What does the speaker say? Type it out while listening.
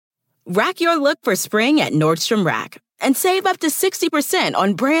Rack your look for spring at Nordstrom Rack and save up to 60%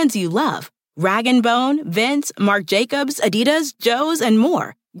 on brands you love. Rag & Bone, Vince, Marc Jacobs, Adidas, Joe's, and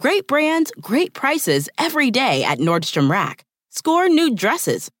more. Great brands, great prices every day at Nordstrom Rack. Score new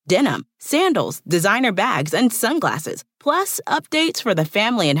dresses, denim, sandals, designer bags, and sunglasses, plus updates for the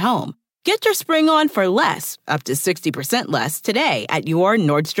family and home. Get your spring on for less, up to 60% less, today at your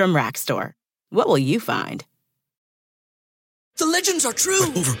Nordstrom Rack store. What will you find? The legends are true.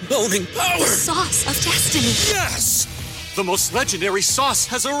 Overwhelming power! The sauce of destiny. Yes! The most legendary sauce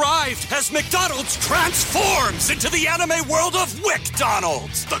has arrived as McDonald's transforms into the anime world of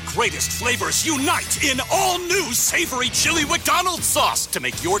WickDonald's. The greatest flavors unite in all new savory chili McDonald's sauce to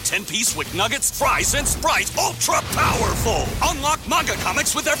make your 10-piece Wick Nuggets, fries, and Sprite ultra-powerful. Unlock manga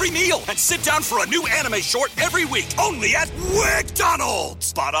comics with every meal and sit down for a new anime short every week only at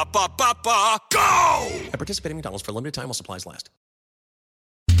WickDonald's. Ba-da-ba-ba-ba, go! At participating McDonald's for a limited time while supplies last.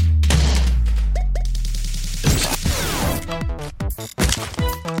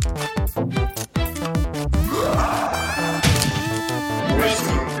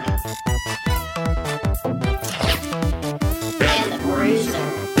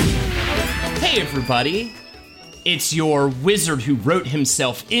 Hey everybody, it's your wizard who wrote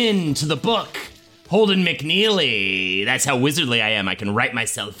himself into the book, Holden McNeely. That's how wizardly I am. I can write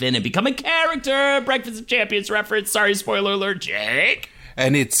myself in and become a character. Breakfast of Champions reference. Sorry, spoiler alert, Jake.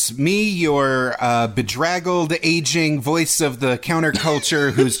 And it's me, your bedraggled, aging voice of the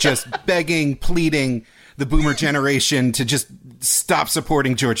counterculture who's just begging, pleading the boomer generation to just stop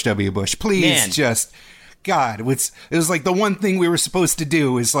supporting George W. Bush. Please, just... God, it was like the one thing we were supposed to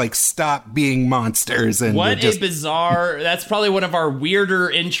do is like stop being monsters. And what a bizarre, that's probably one of our weirder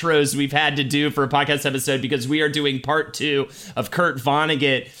intros we've had to do for a podcast episode, because we are doing part 2 of Kurt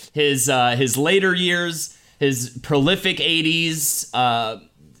Vonnegut, his later years, his prolific 80s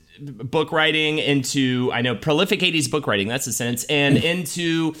book writing into, I know, prolific 80s book writing, that's a sentence, and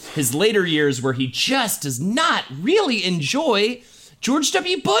into his later years where he just does not really enjoy George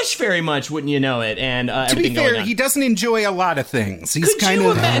W. Bush very much, wouldn't you know it? And to be fair, he doesn't enjoy a lot of things. He's kind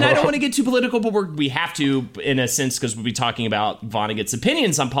of, and I don't want to get too political, but we have to, in a sense, because we'll be talking about Vonnegut's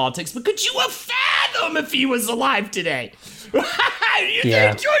opinions on politics. But could you have fathomed if he was alive today? You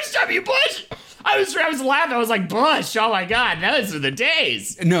think George W. Bush? I was laughing. I was like, Bush, oh my God, those are the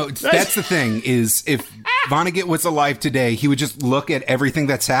days. No, that's the thing, is if Vonnegut was alive today, he would just look at everything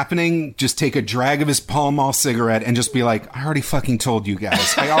that's happening, just take a drag of his Pall Mall cigarette and just be like, I already fucking told you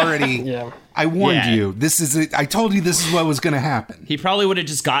guys. I already, I warned you. I told you this is what was going to happen. He probably would have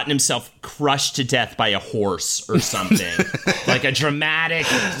just gotten himself crushed to death by a horse or something. Like a dramatic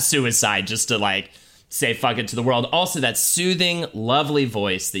suicide, just to like say fuck it to the world. Also, that soothing, lovely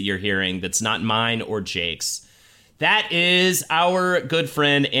voice that you're hearing that's not mine or Jake's. That is our good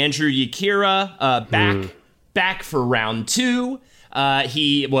friend Andrew Yackira, back for round 2.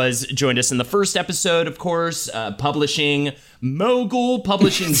 He joined us in the first episode, of course, publishing mogul,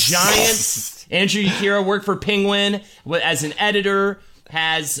 publishing giant. Andrew Yackira worked for Penguin as an editor,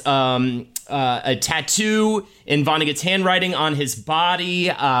 has a tattoo in Vonnegut's handwriting on his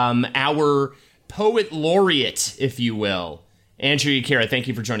body, our poet laureate, if you will. Andrew Yackira, thank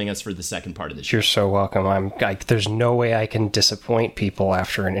you for joining us for the second part of the show. You're so welcome. There's no way I can disappoint people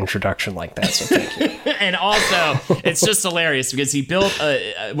after an introduction like that, so thank you. And also, it's just hilarious because he built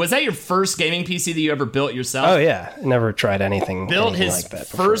was that your first gaming PC that you ever built yourself? Oh, yeah. Never tried anything Built his like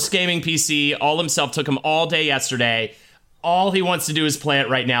that before. First gaming PC all himself. Took him all day yesterday. All he wants to do is play it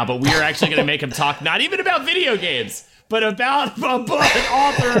right now, but we are actually going to make him talk not even about video games, but about a book, an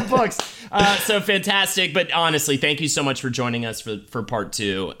author of books. So fantastic. But honestly, thank you so much for joining us for part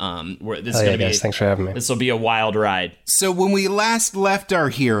 2. Thanks for having me. This will be a wild ride. So when we last left our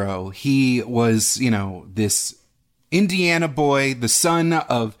hero, he was, this Indiana boy, the son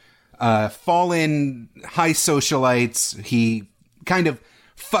of fallen high socialites. He kind of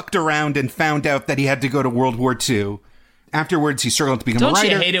fucked around and found out that he had to go to World War II. Afterwards, he struggled to become a writer.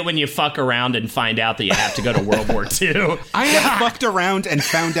 Don't you hate it when you fuck around and find out that you have to go to World War II? I have fucked around and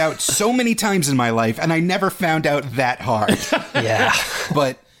found out so many times in my life, and I never found out that hard. Yeah.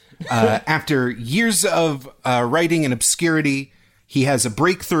 But after years of writing in obscurity, he has a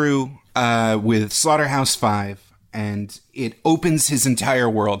breakthrough with Slaughterhouse-5, and it opens his entire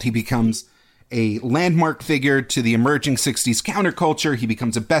world. He becomes a landmark figure to the emerging 60s counterculture. He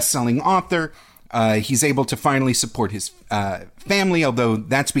becomes a best-selling author. He's able to finally support his family, although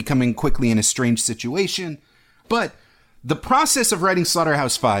that's becoming quickly an estranged situation. But the process of writing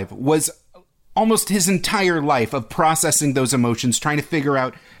Slaughterhouse-5 was almost his entire life of processing those emotions, trying to figure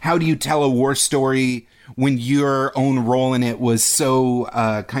out how do you tell a war story when your own role in it was so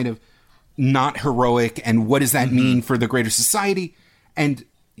kind of not heroic, and what does that mean for the greater society? And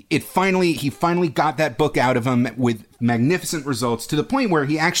he finally got that book out of him with magnificent results, to the point where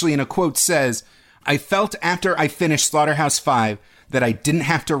he actually, in a quote, says, "I felt after I finished Slaughterhouse-5 that I didn't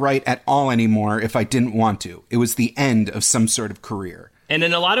have to write at all anymore if I didn't want to. It was the end of some sort of career." And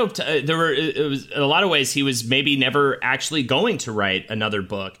in a lot of in a lot of ways, he was maybe never actually going to write another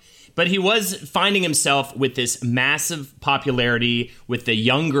book. But he was finding himself with this massive popularity with the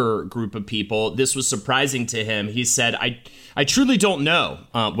younger group of people. This was surprising to him. He said, I truly don't know,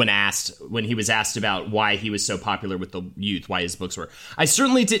 when he was asked about why he was so popular with the youth, why his books were. "I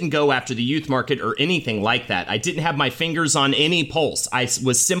certainly didn't go after the youth market or anything like that. I didn't have my fingers on any pulse. I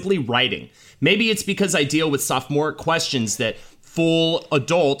was simply writing. Maybe it's because I deal with sophomoric questions that full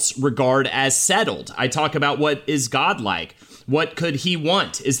adults regard as settled. I talk about what is God like? What could he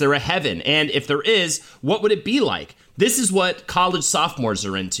want? Is there a heaven? And if there is, what would it be like? This is what college sophomores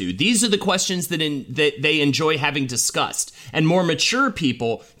are into. These are the questions that they enjoy having discussed. And more mature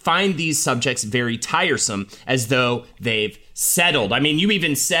people find these subjects very tiresome, as though they've settled." I mean, you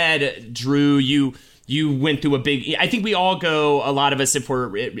even said, Drew, you went through I think we all go, a lot of us, if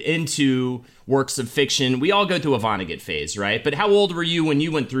we're into works of fiction, we all go through a Vonnegut phase, right? But how old were you when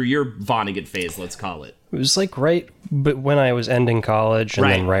you went through your Vonnegut phase, let's call it? It was like but when I was ending college, and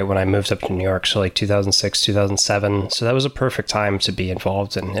then right when I moved up to New York, so like 2006, 2007. So that was a perfect time to be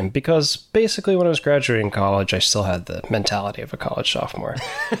involved in him, because basically when I was graduating college, I still had the mentality of a college sophomore.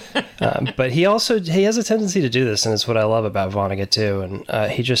 But he has a tendency to do this, and it's what I love about Vonnegut too.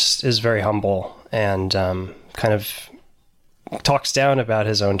 And he just is very humble and kind of talks down about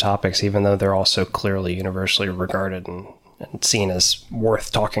his own topics, even though they're also clearly universally regarded and seen as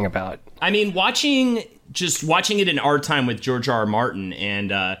worth talking about. I mean, watching it in our time with George R. R. Martin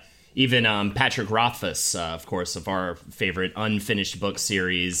and even Patrick Rothfuss, of course, of our favorite unfinished book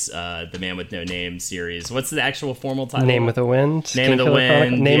series, The Man with No Name series. What's the actual formal title? Name of the Wind. Name of the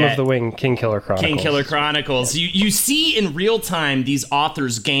Wind. Name of the Wind. King Killer Chronicles. King Killer Chronicles. You see in real time these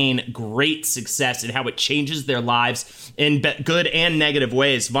authors gain great success and how it changes their lives in good and negative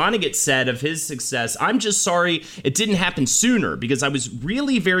ways. Vonnegut said of his success, "I'm just sorry it didn't happen sooner, because I was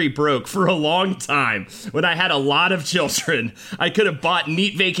really very broke for a long time when I had a lot of children. I could have bought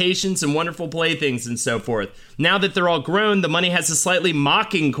neat vacations and wonderful playthings and so forth. Now that they're all grown, the money has a slightly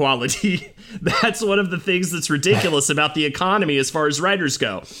mocking quality. That's one of the things that's ridiculous about the economy as far as writers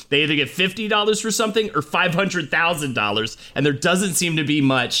go. They either get $50 for something or $500,000, and there doesn't seem to be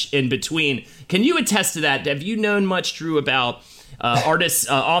much in between." Can you attest to that? Have you known much, Drew, about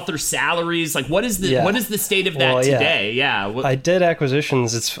author salaries? Like, what is the state of that today? Yeah. I did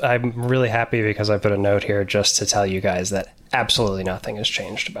acquisitions. I'm really happy because I put a note here just to tell you guys that absolutely nothing has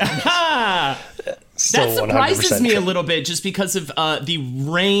changed about it. That surprises me a little bit, just because of the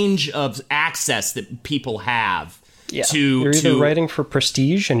range of access that people have. Yeah. You're either writing for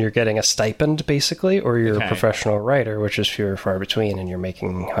prestige and you're getting a stipend, basically, or you're a professional writer, which is few or far between, and you're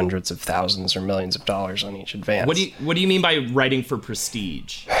making hundreds of thousands or millions of dollars on each advance. What do you mean by writing for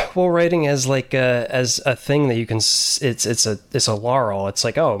prestige? Well, writing as a thing that you can. It's a laurel. It's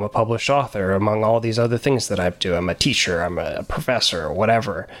like, oh, I'm a published author among all these other things that I do. I'm a teacher. I'm a professor, or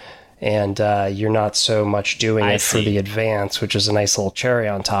whatever. And you're not so much doing it for the advance, which is a nice little cherry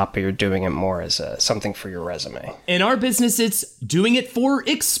on top, but you're doing it more as something for your resume. In our business, it's doing it for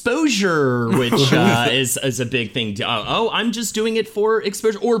exposure, which is a big thing. I'm just doing it for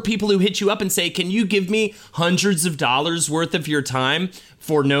exposure. Or people who hit you up and say, "Can you give me hundreds of dollars worth of your time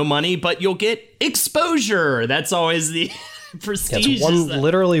for no money, but you'll get exposure?" That's always the... prestige. It's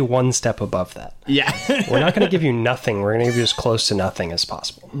literally one step above that. Yeah. We're not going to give you nothing. We're going to give you as close to nothing as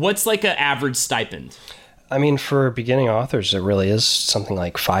possible. What's like an average stipend? I mean, for beginning authors, it really is something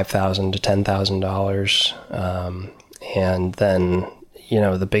like $5,000 to $10,000. And then,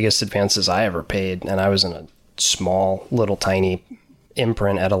 the biggest advances I ever paid, and I was in a small, little, tiny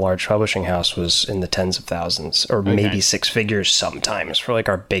imprint at a large publishing house, was in the tens of thousands, or maybe six figures sometimes, for like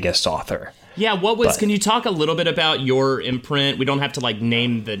our biggest author. Yeah, can you talk a little bit about your imprint? We don't have to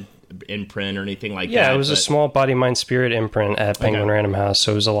name the imprint or anything like that. Yeah, it was a small Body, Mind, Spirit imprint at Penguin Random House.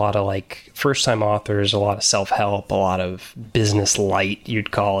 So it was a lot of first-time authors, a lot of self-help, a lot of business light,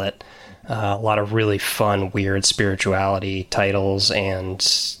 you'd call it. A lot of really fun, weird spirituality titles and,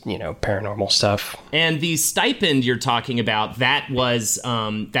 paranormal stuff. And the stipend you're talking about, that was,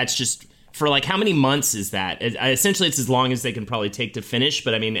 that's just... For how many months is that? Essentially, it's as long as they can probably take to finish,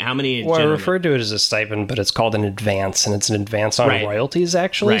 but I mean, how many... Well, I referred to it as a stipend, but it's called an advance, and it's an advance on royalties,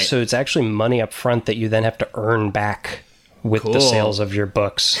 actually. Right. So it's actually money up front that you then have to earn back with the sales of your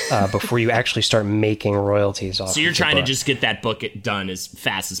books before you actually start making royalties off. So you're of trying the to book. just get that book done as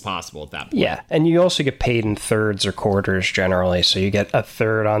fast as possible at that point. Yeah, and you also get paid in thirds or quarters generally. So you get a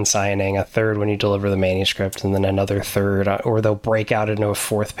third on signing, a third when you deliver the manuscript, and then another third, or they'll break out into a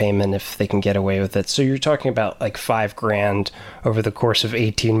fourth payment if they can get away with it. So you're talking about like $5,000 over the course of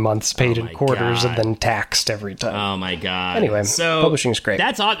 18 months, paid in quarters and then taxed every time. Oh my god! Anyway, so publishing's great.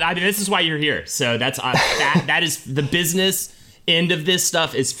 That's all. I mean, this is why you're here. So that's that is the business end of this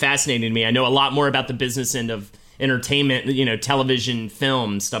stuff is fascinating to me. I know a lot more about the business end of entertainment, television,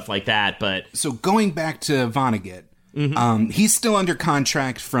 film, stuff like that. But so going back to Vonnegut, he's still under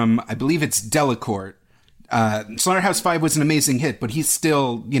contract from, I believe it's Delacorte. Slaughterhouse-5 was an amazing hit, but he's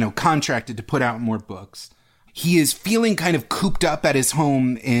still, contracted to put out more books. He is feeling kind of cooped up at his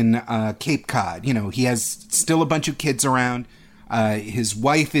home in Cape Cod. He has still a bunch of kids around. His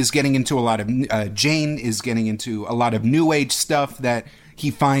wife is getting into a lot of, Jane is getting into a lot of new age stuff that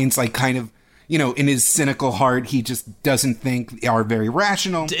he finds like kind of, in his cynical heart, he just doesn't think are very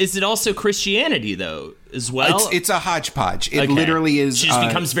rational. Is it also Christianity though, as well? It's a hodgepodge. It literally is. It just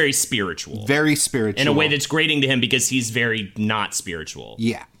becomes very spiritual. Very spiritual. In a way that's grating to him because he's very not spiritual.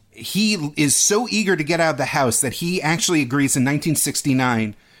 Yeah. He is so eager to get out of the house that he actually agrees in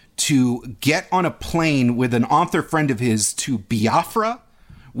 1969 to get on a plane with an author friend of his to Biafra,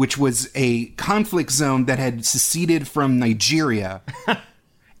 which was a conflict zone that had seceded from Nigeria.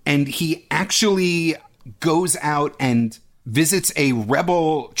 And he actually goes out and visits a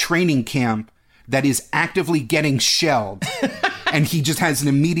rebel training camp that is actively getting shelled. And he just has an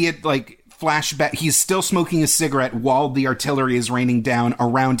immediate, flashback. He's still smoking a cigarette while the artillery is raining down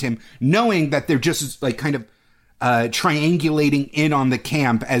around him, knowing that they're just, kind of triangulating in on the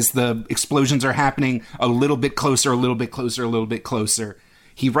camp as the explosions are happening a little bit closer, a little bit closer, a little bit closer.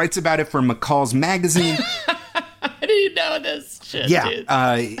 He writes about it for McCall's magazine. How do you know this shit, yeah, dude?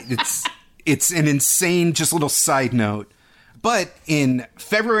 it's an insane, just little side note. But in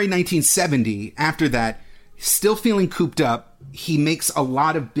February 1970, after that, still feeling cooped up, he makes a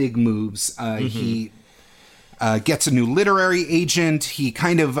lot of big moves. He gets a new literary agent. He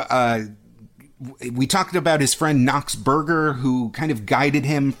kind of... we talked about his friend Knox Berger, who kind of guided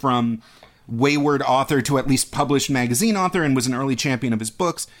him from wayward author to at least published magazine author and was an early champion of his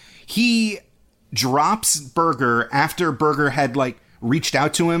books. He drops Berger after Berger had reached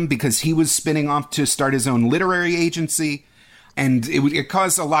out to him because he was spinning off to start his own literary agency. And it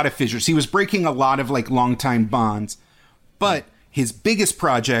caused a lot of fissures. He was breaking a lot of longtime bonds. But his biggest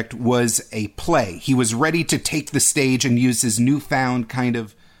project was a play. He was ready to take the stage and use his newfound kind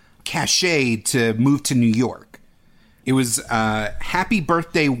of cachet to move to New York. It was Happy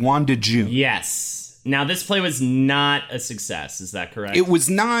Birthday, Wanda June. Yes. Now, this play was not a success. Is that correct? It was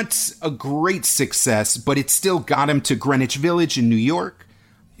not a great success, but it still got him to Greenwich Village in New York.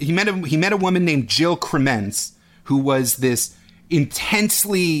 He met a woman named Jill Crements, who was this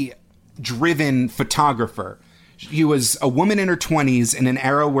intensely driven photographer. She was a woman in her 20s in an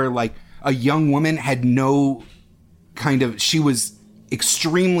era where a young woman had no she was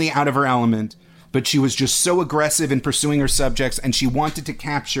extremely out of her element, but she was just so aggressive in pursuing her subjects, and she wanted to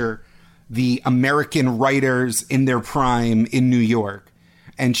capture the American writers in their prime in New York.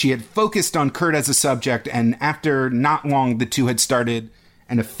 And she had focused on Kurt as a subject, and after not long, the two had started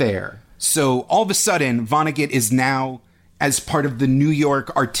an affair. So all of a sudden, Vonnegut is now as part of the New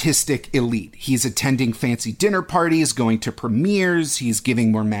York artistic elite. He's attending fancy dinner parties, going to premieres, he's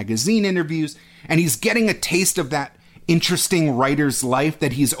giving more magazine interviews, and he's getting a taste of that interesting writer's life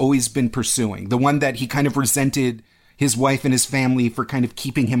that he's always been pursuing, the one that he kind of resented his wife and his family for kind of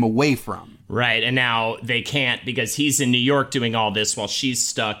keeping him away from. Right, and now they can't because he's in New York doing all this while she's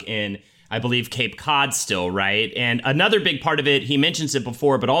stuck in, I believe, Cape Cod still, right? And another big part of it, he mentions it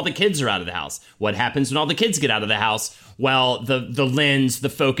before, but all the kids are out of the house. What happens when all the kids get out of the house? Well,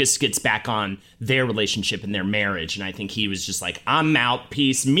 the focus gets back on their relationship and their marriage, and I think he was just like, I'm out,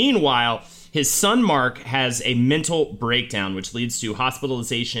 peace. Meanwhile, his son, Mark, has a mental breakdown, which leads to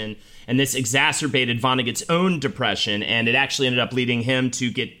hospitalization, and this exacerbated Vonnegut's own depression, and it actually ended up leading him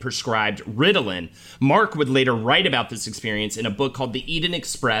to get prescribed Ritalin. Mark would later write about this experience in a book called The Eden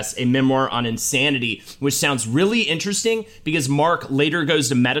Express, a memoir on insanity, which sounds really interesting because Mark later goes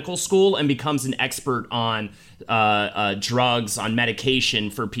to medical school and becomes an expert on drugs, on medication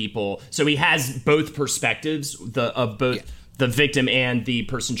for people. So he has both perspectives of both... Yeah. The victim and the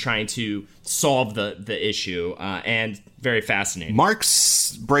person trying to solve the issue, and very fascinating.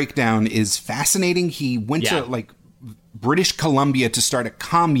 Mark's breakdown is fascinating. He went to British Columbia to start a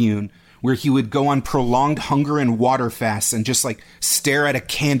commune where he would go on prolonged hunger and water fasts and just stare at a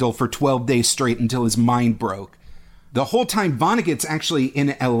candle for 12 days straight until his mind broke. The whole time Vonnegut's actually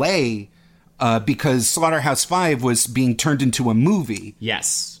in L.A. Because Slaughterhouse-Five was being turned into a movie.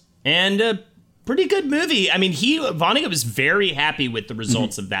 Yes. And a pretty good movie. I mean, Vonnegut was very happy with the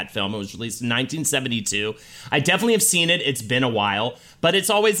results of that film. It was released in 1972. I definitely have seen it. It's been a while. But it's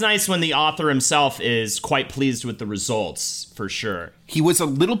always nice when the author himself is quite pleased with the results, for sure. He was a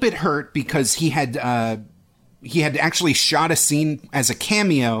little bit hurt because he had actually shot a scene as a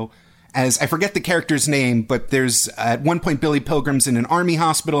cameo as, I forget the character's name, but there's, at one point, Billy Pilgrim's in an army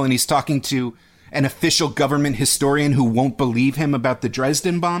hospital and he's talking to an official government historian who won't believe him about the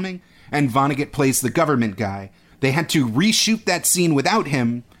Dresden bombing, and Vonnegut plays the government guy. They had to reshoot that scene without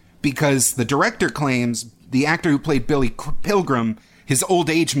him because the director claims the actor who played Billy Pilgrim, his old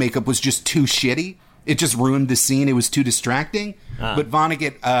age makeup was just too shitty. It just ruined the scene. It was too distracting. But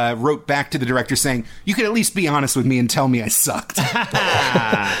Vonnegut wrote back to the director saying, "You could at least be honest with me and tell me I sucked."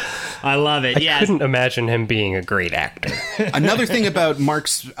 I love it. I couldn't imagine him being a great actor. Another thing about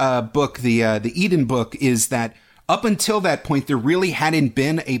Mark's book, the Eden book, is that up until that point, there really hadn't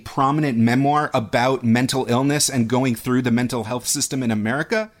been a prominent memoir about mental illness and going through the mental health system in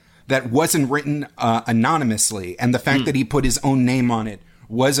America that wasn't written anonymously. And the fact that he put his own name on it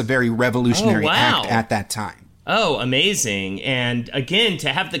was a very revolutionary act at that time. Oh, amazing. And again, to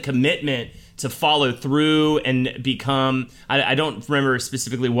have the commitment to follow through and become, I don't remember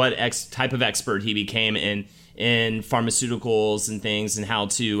specifically what type of expert he became in pharmaceuticals and things and how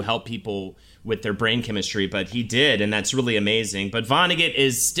to help people with their brain chemistry, but he did, and that's really amazing. But Vonnegut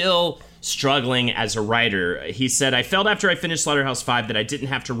is still struggling as a writer. He said, "I felt after I finished Slaughterhouse-Five that I didn't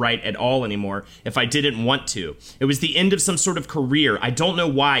have to write at all anymore if I didn't want to. It was the end of some sort of career. I don't know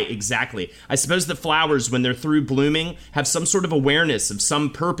why exactly. I suppose the flowers, when they're through blooming, have some sort of awareness of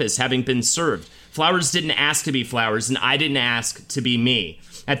some purpose having been served. Flowers didn't ask to be flowers, and I didn't ask to be me.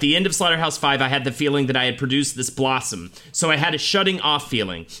 At the end of Slaughterhouse-Five, I had the feeling that I had produced this blossom. So I had a shutting off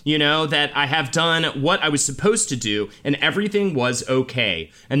feeling, that I have done what I was supposed to do and everything was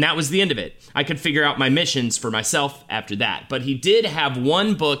okay. And that was the end of it. I could figure out my missions for myself after that." But he did have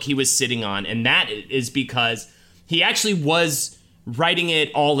one book he was sitting on, and that is because he actually was writing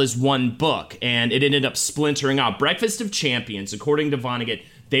it all as one book, and it ended up splintering out. Breakfast of Champions, according to Vonnegut,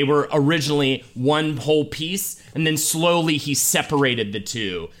 they were originally one whole piece, and then slowly he separated the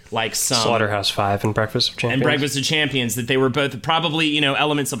two, like some Slaughterhouse-Five and Breakfast of Champions. And Breakfast of Champions, that they were both probably,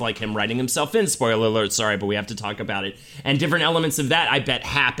 elements of like him writing himself in. Spoiler alert, sorry, but we have to talk about it. And different elements of that, I bet,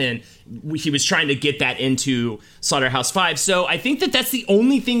 happened. He was trying to get that into Slaughterhouse-Five. So I think that that's the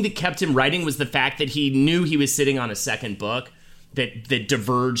only thing that kept him writing, was the fact that he knew he was sitting on a second book that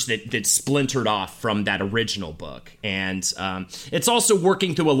diverged, that splintered off from that original book. And it's also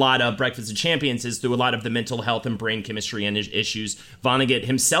working through a lot of Breakfast of Champions, is through a lot of the mental health and brain chemistry and issues Vonnegut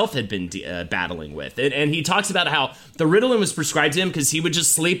himself had been battling with. And he talks about how the Ritalin was prescribed to him because he would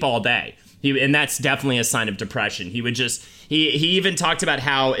just sleep all day. And that's definitely a sign of depression. He even talked about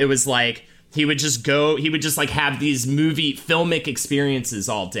how it was like, he would just like have these filmic experiences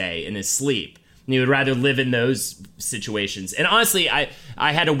all day in his sleep. And he would rather live in those situations. And honestly, I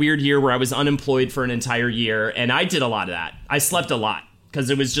had a weird year where I was unemployed for an entire year, and I did a lot of that. I slept a lot because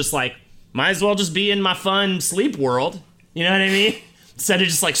it was just like, might as well just be in my fun sleep world. You know what I mean? Instead of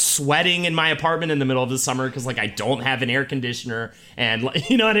just like sweating in my apartment in the middle of the summer because like I don't have an air conditioner and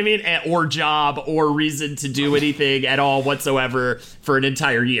you know what I mean? Or job or reason to do anything at all whatsoever for an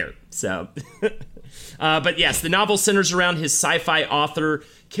entire year. So, but yes, the novel centers around his sci-fi author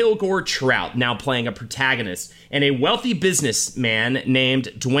Kilgore Trout, now playing a protagonist, and a wealthy businessman named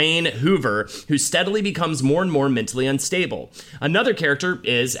Dwayne Hoover, who steadily becomes more and more mentally unstable. Another character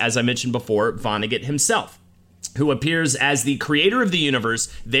is, as I mentioned before, Vonnegut himself, who appears as the creator of the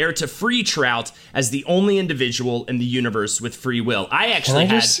universe, there to free Trout as the only individual in the universe with free will. Can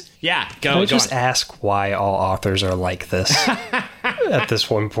I just ask why all authors are like this at this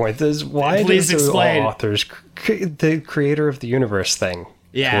one point? Why Please do explain. all authors, the creator of the universe thing,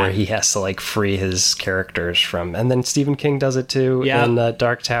 where he has to like free his characters from, and then Stephen King does it too in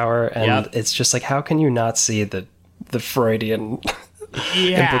Dark Tower, and it's just like, how can you not see the Freudian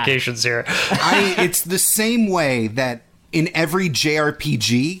implications here? It's the same way that in every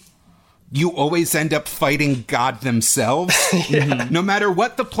JRPG, you always end up fighting God themselves. No matter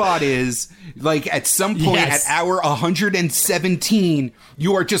what the plot is, like at some point at hour 117,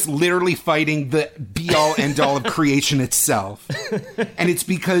 you are just literally fighting the be-all, end-all of creation itself. And it's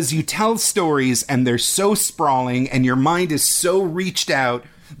because you tell stories and they're so sprawling and your mind is so reached out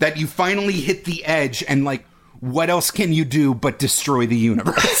that you finally hit the edge and like, what else can you do but destroy the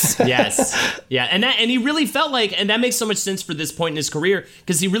universe? Yes. Yeah. And he really felt like, and that makes so much sense for this point in his career,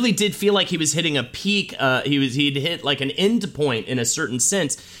 because he really did feel like he was hitting a peak. He'd hit like an end point in a certain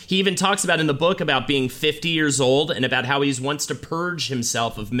sense. He even talks about in the book about being 50 years old and about how he wants to purge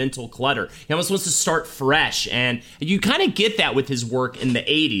himself of mental clutter. He almost wants to start fresh. And you kind of get that with his work in the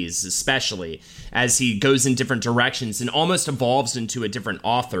 80s, especially, as he goes in different directions and almost evolves into a different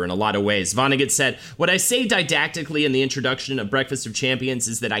author in a lot of ways. Vonnegut said, "What I say didactically in the introduction of Breakfast of Champions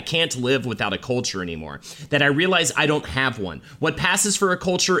is that I can't live without a culture anymore, that I realize I don't have one. What passes for a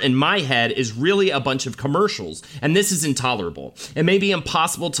culture in my head is really a bunch of commercials, and this is intolerable. It may be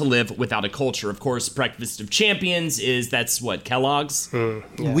impossible to live without a culture." Of course, Breakfast of Champions that's what, Kellogg's?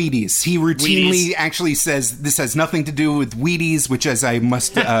 Wheaties. He routinely actually says this has nothing to do with Wheaties, which, as I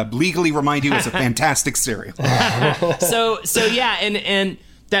must legally remind you, is a fantastic cereal. So yeah, and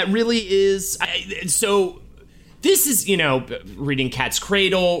that really is, so this is, reading Cat's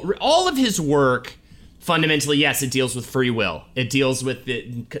Cradle, all of his work, fundamentally, yes, it deals with free will. It deals with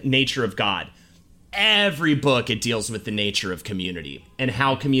the nature of God. Every book, it deals with the nature of community and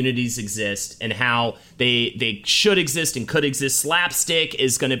how communities exist and how they should exist and could exist. Slapstick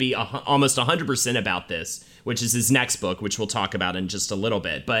is going to be almost 100% about this, which is his next book, which we'll talk about in just a little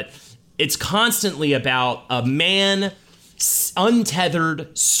bit. But it's constantly about a man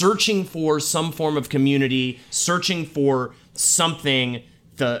untethered, searching for some form of community, searching for something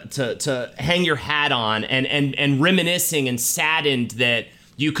to hang your hat on, and reminiscing and saddened that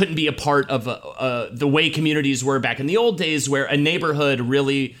you couldn't be a part of the way communities were back in the old days, where a neighborhood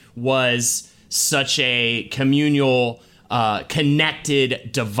really was such a communal,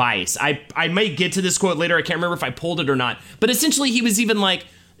 connected device. I might get to this quote later. I can't remember if I pulled it or not. But essentially, he was even like,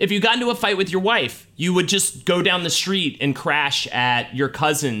 if you got into a fight with your wife, you would just go down the street and crash at your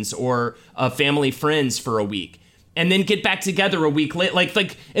cousins or family friends for a week, and then get back together a week later.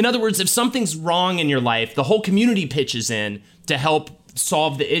 Like, in other words, if something's wrong in your life, the whole community pitches in to help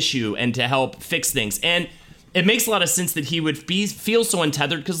solve the issue and to help fix things. And it makes a lot of sense that he would feel so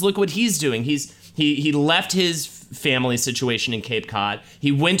untethered, because look what he's doing. He left his family situation in Cape Cod.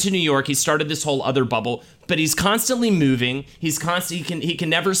 He went to New York. He started this whole other bubble, but he's constantly moving. He can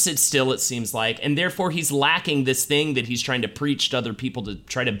never sit still, it seems like, and therefore he's lacking this thing that he's trying to preach to other people to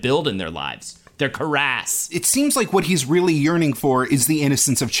try to build in their lives. Their cuirass. It seems like what he's really yearning for is the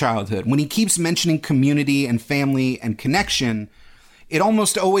innocence of childhood. When he keeps mentioning community and family and connection, it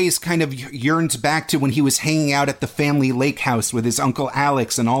almost always kind of yearns back to when he was hanging out at the family lake house with his Uncle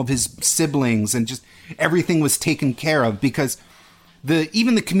Alex and all of his siblings, and just everything was taken care of, because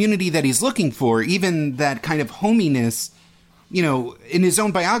even the community that he's looking for, even that kind of hominess, in his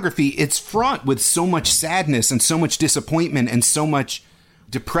own biography, it's fraught with so much sadness and so much disappointment and so much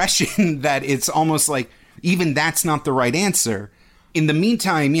depression that it's almost like even that's not the right answer. In the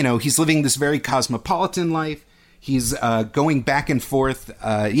meantime, he's living this very cosmopolitan life. He's going back and forth,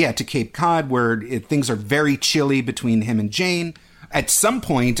 to Cape Cod, where things are very chilly between him and Jane. At some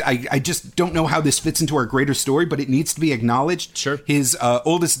point, I just don't know how this fits into our greater story, but it needs to be acknowledged. Sure. His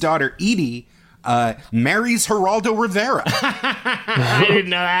oldest daughter, Edie, marries Geraldo Rivera. I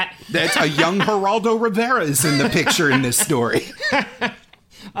didn't know that. That's a young Geraldo Rivera is in the picture in this story.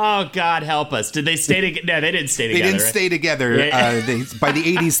 Oh, God help us. Did they stay together? No, they didn't stay together. They didn't stay together. By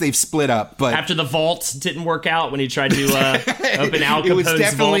the 80s, they've split up. But after the vault didn't work out when he tried to open Al Capone's it was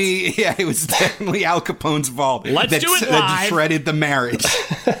definitely, vault. Yeah, it was definitely Al Capone's vault. Let's do it live. That shredded the marriage.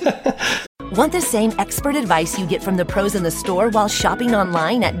 Want the same expert advice you get from the pros in the store while shopping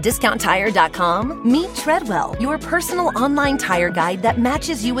online at DiscountTire.com? Meet Treadwell, your personal online tire guide that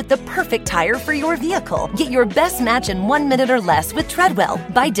matches you with the perfect tire for your vehicle. Get your best match in 1 minute or less with Treadwell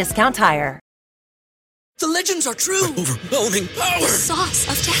by Discount Tire. The legends are true. Overwhelming power! The sauce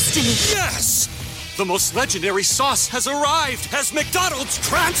of destiny. Yes! The most legendary sauce has arrived as McDonald's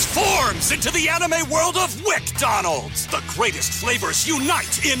transforms into the anime world of WickDonald's. The greatest flavors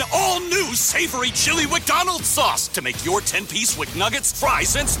unite in all new savory chili McDonald's sauce to make your 10-piece Wick Nuggets,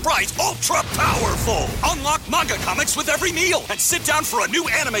 fries, and Sprite ultra-powerful. Unlock manga comics with every meal and sit down for a new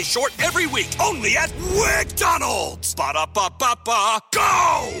anime short every week only at WickDonald's. Ba-da-ba-ba-ba,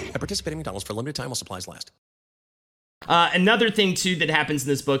 go! At participating McDonald's for a limited time while supplies last. Another thing, too, that happens in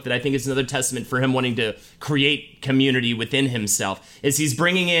this book that I think is another testament for him wanting to create community within himself is he's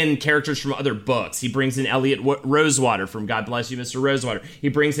bringing in characters from other books. He brings in Elliot Rosewater from God Bless You, Mr. Rosewater. He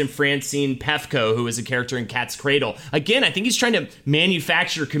brings in Francine Pefko, who is a character in Cat's Cradle. Again, I think he's trying to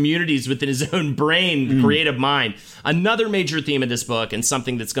manufacture communities within his own brain, creative mind. Another major theme of this book, and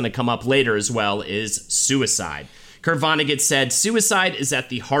something that's going to come up later as well, is suicide. Kurt Vonnegut said, "Suicide is at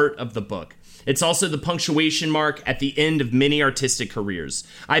the heart of the book. It's also the punctuation mark at the end of many artistic careers.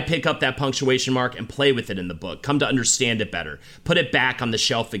 I pick up that punctuation mark and play with it in the book, come to understand it better, put it back on the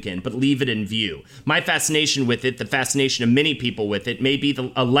shelf again, but leave it in view. My fascination with it, the fascination of many people with it, may be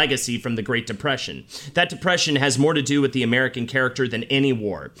a legacy from the Great Depression. That depression has more to do with the American character than any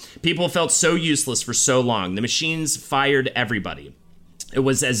war. People felt so useless for so long. The machines fired everybody. It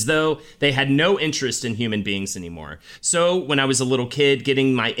was as though they had no interest in human beings anymore. So when I was a little kid,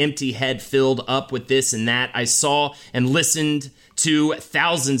 getting my empty head filled up with this and that, I saw and listened to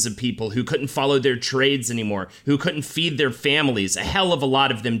thousands of people who couldn't follow their trades anymore, who couldn't feed their families. A hell of a lot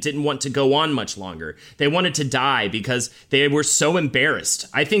of them didn't want to go on much longer. They wanted to die because they were so embarrassed.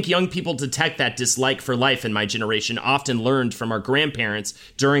 I think young people detect that dislike for life in my generation, often learned from our grandparents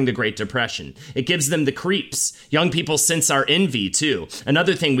during the Great Depression. It gives them the creeps. Young people sense our envy, too.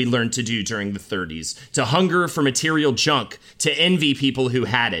 Another thing we learned to do during the 30s, to hunger for material junk, to envy people who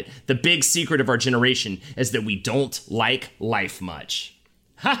had it. The big secret of our generation is that we don't like life much.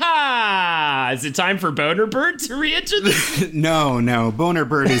 Ha ha! Is it time for Boner Bird to re-enter the... No. Boner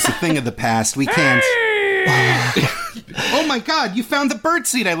Bird is a thing of the past. We can't... Oh my god, you found the bird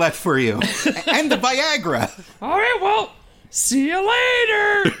seed I left for you. And the Viagra. All right, well, see you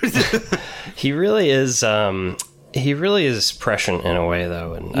later. He really is prescient in a way,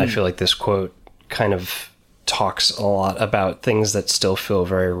 though. And I feel like this quote kind of talks a lot about things that still feel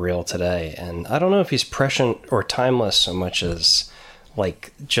very real today. And I don't know if he's prescient or timeless so much as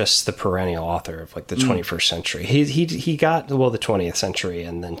like just the perennial author of like the 21st century. He got, well, the 20th century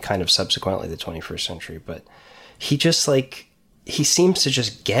and then kind of subsequently the 21st century, but he just like, he seems to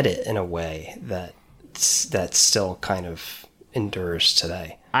just get it in a way that still kind of endures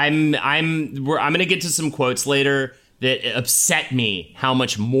today. I'm going to get to some quotes later that upset me how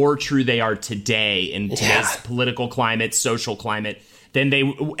much more true they are today in today's political climate, social climate, than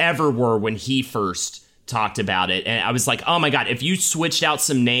they ever were when he first talked about it. And I was like, oh my God, if you switched out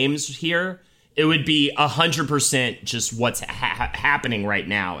some names here, it would be 100% just what's happening right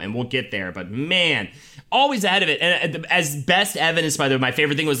now. And we'll get there. But man, always ahead of it. And as best evidence, by the way, my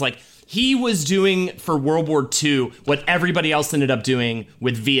favorite thing was like, he was doing for World War II what everybody else ended up doing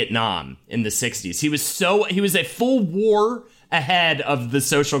with Vietnam in the 60s. He was a full war ahead of the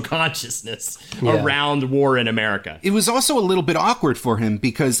social consciousness around war in America. It was also a little bit awkward for him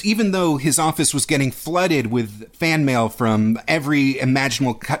because even though his office was getting flooded with fan mail from every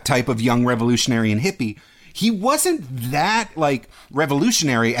imaginable type of young revolutionary and hippie, he wasn't that, like,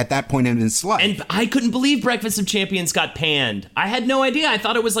 revolutionary at that point in his life. And I couldn't believe Breakfast of Champions got panned. I had no idea. I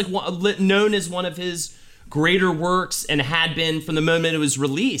thought it was, like, known as one of his greater works and had been from the moment it was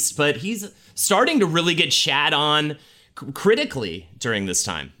released. But he's starting to really get shat on critically during this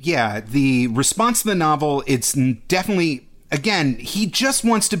time. Yeah, the response to the novel, it's definitely, again, he just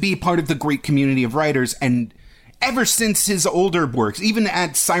wants to be part of the great community of writers, and ever since his older works, even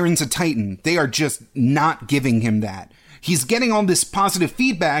at Sirens of Titan, they are just not giving him that. He's getting all this positive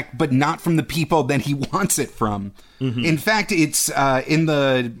feedback, but not from the people that he wants it from. Mm-hmm. In fact, it's in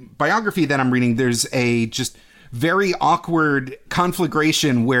the biography that I'm reading, there's a just very awkward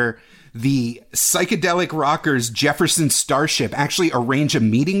conflagration where the psychedelic rockers Jefferson Starship actually arrange a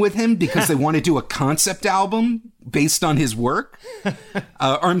meeting with him because they want to do a concept album based on his work. Or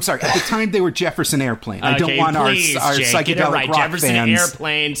I'm sorry, at the time they were Jefferson Airplane. I don't want our Jake, psychedelic rock Jefferson fans.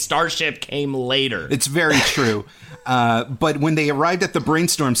 Airplane, Starship came later. It's very true. But when they arrived at the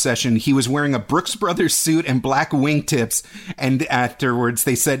brainstorm session, he was wearing a Brooks Brothers suit and black wingtips. And afterwards,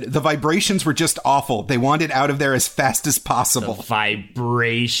 they said the vibrations were just awful. They wanted out of there as fast as possible. The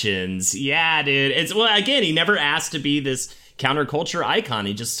vibrations. Yeah, dude. Again, he never asked to be this counterculture icon.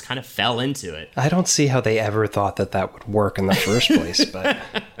 He just kind of fell into it. I don't see how they ever thought that would work in the first place, but...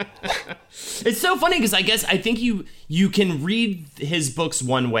 It's so funny because I think you can read his books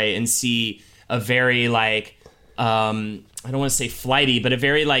one way and see a very, like... I don't want to say flighty, but a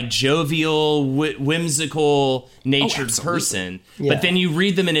very like jovial, whimsical natured person. Yeah. But then you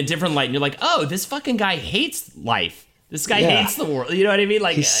read them in a different light and you're like, oh, this fucking guy hates life. This guy hates the world. You know what I mean?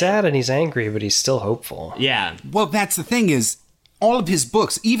 Like he's sad and he's angry, but he's still hopeful. Yeah. Well, that's the thing is all of his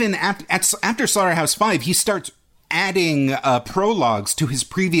books, even after Slaughterhouse 5, he starts adding prologues to his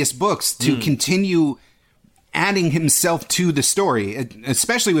previous books to continue adding himself to the story,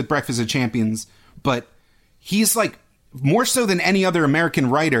 especially with Breakfast of Champions. But he's like, more so than any other American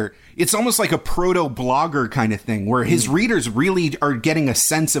writer, it's almost like a proto-blogger kind of thing, where his readers really are getting a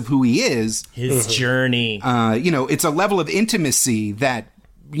sense of who he is. His journey. It's a level of intimacy that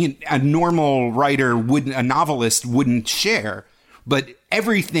a normal writer, a novelist wouldn't share. But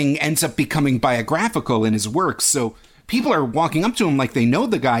everything ends up becoming biographical in his work. So people are walking up to him like they know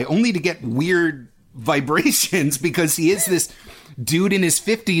the guy, only to get weird vibrations because he is this dude in his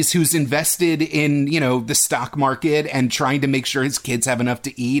 50s who's invested in, the stock market and trying to make sure his kids have enough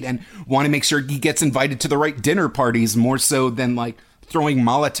to eat and want to make sure he gets invited to the right dinner parties more so than like throwing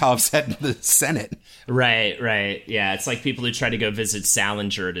Molotovs at the Senate. Right. Yeah, it's like people who try to go visit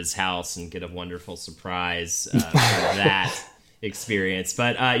Salinger at his house and get a wonderful surprise from that experience.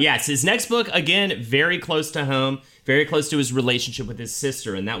 But yes, his next book, again, very close to home, very close to his relationship with his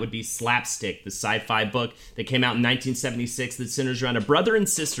sister, and that would be Slapstick, the sci-fi book that came out in 1976 that centers around a brother and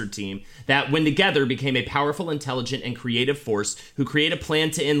sister team that, when together, became a powerful, intelligent, and creative force who create a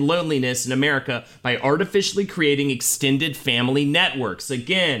plan to end loneliness in America by artificially creating extended family networks.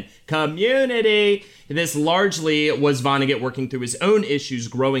 Again, community. This largely was Vonnegut working through his own issues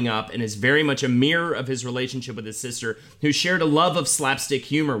growing up and is very much a mirror of his relationship with his sister, who shared a love of slapstick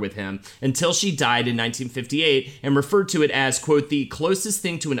humor with him until she died in 1958 and referred to it as, quote, the closest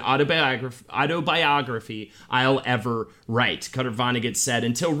thing to an autobiography I'll ever write. Kurt Vonnegut said,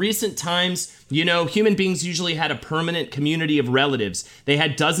 until recent times, human beings usually had a permanent community of relatives. They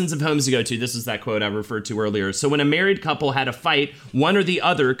had dozens of homes to go to. This is that quote I referred to earlier. So when a married couple had a fight, one or the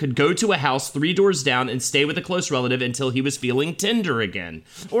other could go to a house 3 doors down and stay with a close relative until he was feeling tender again.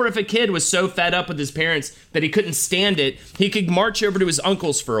 Or if a kid was so fed up with his parents that he couldn't stand it, he could march over to his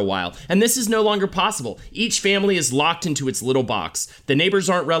uncle's for a while. And this is no longer possible. Each family is locked into its little box. The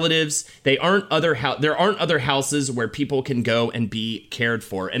neighbors aren't relatives. There aren't other houses where people can go and be cared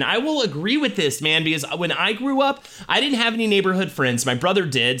for. And I will agree with this, man, because when I grew up, I didn't have any neighborhood friends. My brother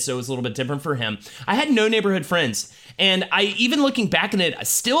did, so it was a little bit different for him. I had no neighborhood friends. And even looking back on it, I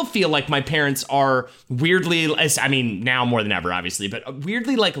still feel like my parents are weirdly, now more than ever, obviously, but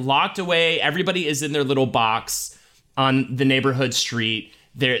weirdly like locked away. Everybody is in their little box on the neighborhood street.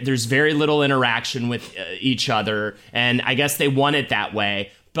 There's very little interaction with each other. And I guess they want it that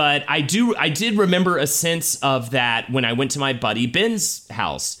way. But I did remember a sense of that when I went to my buddy Ben's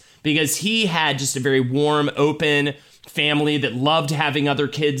house, because he had just a very warm, open family that loved having other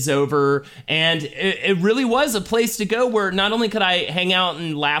kids over, and it really was a place to go where not only could I hang out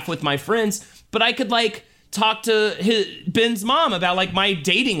and laugh with my friends, but I could like talk to Ben's mom about like my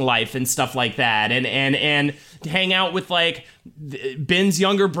dating life and stuff like that, and hang out with like Ben's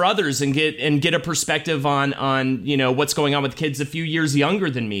younger brothers and get a perspective on what's going on with kids a few years younger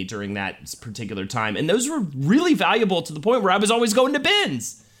than me during that particular time. And those were really valuable to the point where I was always going to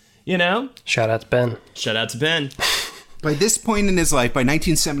Ben's, Shout out to Ben. By this point in his life, by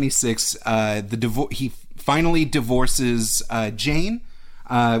 1976, he finally divorces Jane,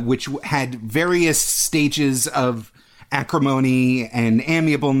 which had various stages of acrimony and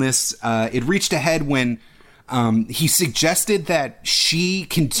amiableness. It reached a head when he suggested that she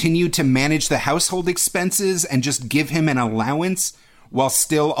continue to manage the household expenses and just give him an allowance while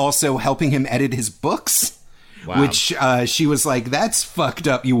still also helping him edit his books. Wow. Which she was like, that's fucked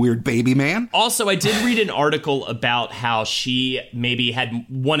up, you weird baby man. Also, I did read an article about how she maybe had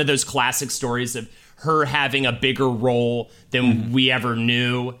one of those classic stories of her having a bigger role than we ever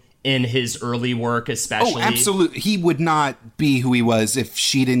knew in his early work, especially. Oh, absolutely. He would not be who he was if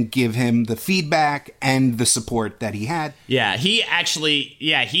she didn't give him the feedback and the support that he had. Yeah, he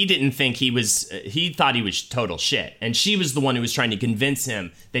didn't think he thought he was total shit. And she was the one who was trying to convince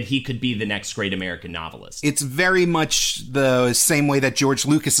him that he could be the next great American novelist. It's very much the same way that George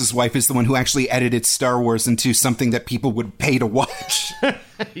Lucas's wife is the one who actually edited Star Wars into something that people would pay to watch.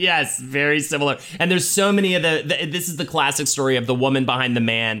 Yes, very similar. And there's so many of this is the classic story of the woman behind the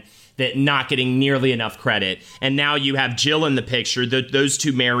man that not getting nearly enough credit. And now you have Jill in the picture. Those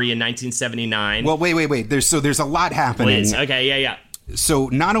two marry in 1979. Well, wait. There's a lot happening. Please. Okay, yeah. So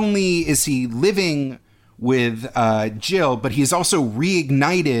not only is he living with Jill, but he's also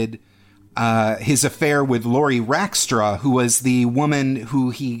reignited his affair with Lori Rackstraw, who was the woman who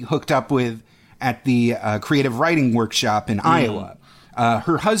he hooked up with at the creative writing workshop in Iowa.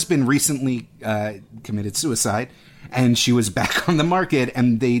 Her husband recently committed suicide, and she was back on the market,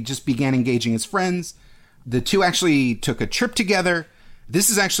 and they just began engaging as friends. The two actually took a trip together. This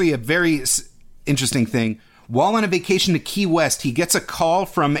is actually a very interesting thing. While on a vacation to Key West, he gets a call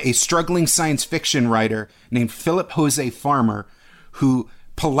from a struggling science fiction writer named Philip Jose Farmer, who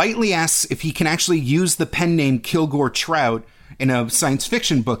politely asks if he can actually use the pen name Kilgore Trout in a science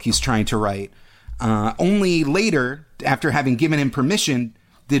fiction book he's trying to write. Only later, after having given him permission,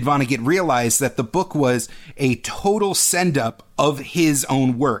 did Vonnegut realize that the book was a total send-up of his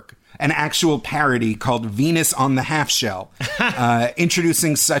own work. an actual parody called Venus on the Half Shell,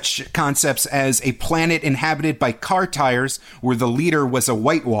 introducing such concepts as a planet inhabited by car tires where the leader was a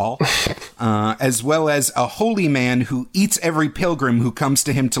white wall, as well as a holy man who eats every pilgrim who comes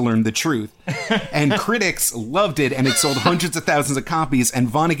to him to learn the truth. And critics loved it, and it sold hundreds of thousands of copies, and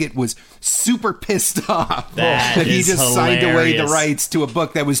Vonnegut was super pissed off that he just signed away the rights to a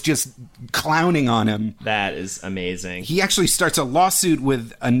book that was just clowning on him. That is amazing. He actually starts a lawsuit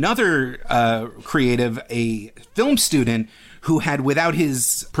with another creative, a film student, who had, without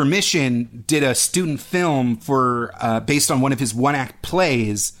his permission, did a student film for based on one of his one-act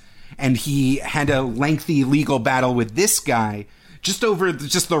plays, and he had a lengthy legal battle with this guy just over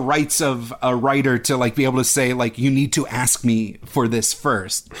just the rights of a writer to like be able to say like, you need to ask me for this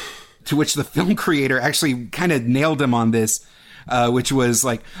first. To which the film creator actually kind of nailed him on this, which was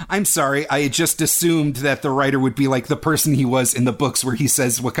like, I'm sorry, I had just assumed that the writer would be like the person he was in the books where he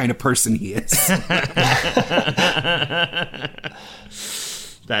says what kind of person he is.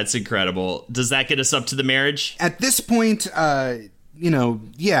 That's incredible. Does that get us up to the marriage? At this point,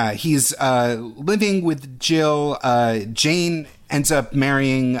 he's living with Jill. Jane ends up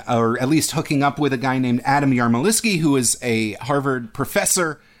marrying, or at least hooking up with, a guy named Adam Yarmolinsky, who is a Harvard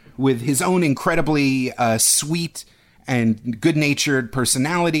professor with his own incredibly sweet and good-natured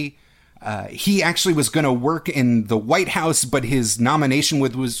personality. He actually was going to work in the White House, but his nomination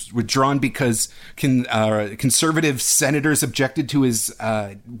was withdrawn because conservative senators objected to his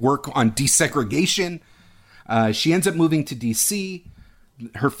work on desegregation. She ends up moving to D.C.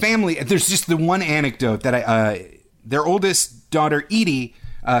 Her family, there's just the one anecdote that their oldest daughter, Edie,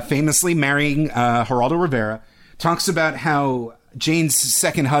 famously marrying Geraldo Rivera, talks about how Jane's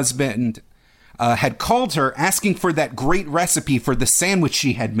second husband had called her asking for that great recipe for the sandwich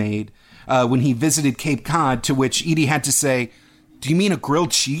she had made when he visited Cape Cod, to which Edie had to say, "Do you mean a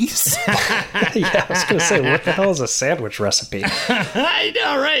grilled cheese?" Yeah, I was going to say, what the hell is a sandwich recipe? I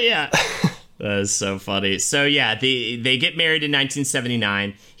know, right? Yeah. That is so funny. So, yeah, they get married in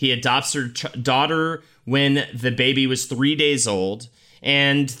 1979. He adopts her daughter when the baby was 3 days old.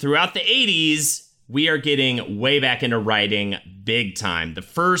 And throughout the 80s, we are getting way back into writing big time. The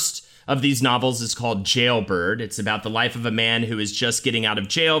first of these novels is called Jailbird. It's about the life of a man who is just getting out of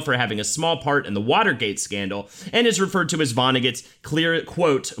jail for having a small part in the Watergate scandal, and is referred to as Vonnegut's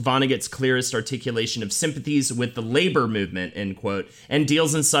Vonnegut's clearest articulation of sympathies with the labor movement, end quote, and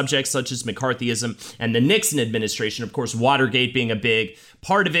deals in subjects such as McCarthyism and the Nixon administration. Of course, Watergate being a big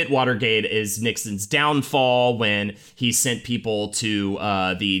part of it. Watergate is Nixon's downfall when he sent people to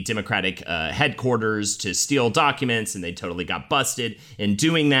the Democratic headquarters to steal documents, and they totally got busted in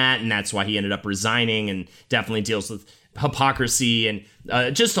doing that, and that's why he ended up resigning, and definitely deals with hypocrisy and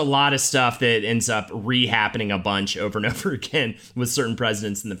just a lot of stuff that ends up re-happening a bunch over and over again with certain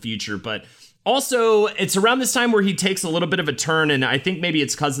presidents in the future. But also, it's around this time where he takes a little bit of a turn, and I think maybe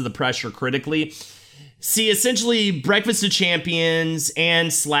it's because of the pressure critically. See, essentially, Breakfast of Champions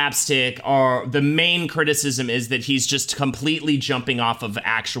and Slapstick are the main criticism is that he's just completely jumping off of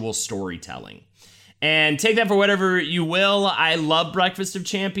actual storytelling. And take that for whatever you will. I love Breakfast of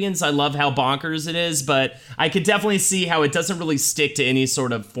Champions. I love how bonkers it is, but I could definitely see how it doesn't really stick to any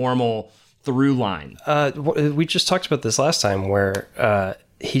sort of formal through line. We just talked about this last time where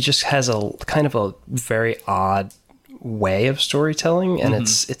he just has a kind of a very odd way of storytelling, and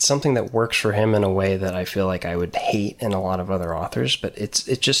it's something that works for him in a way that I feel like I would hate in a lot of other authors, but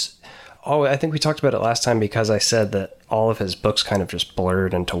it just I think we talked about it last time because I said that all of his books kind of just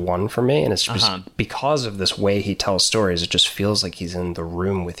blurred into one for me, and it's just because of this way he tells stories. It just feels like he's in the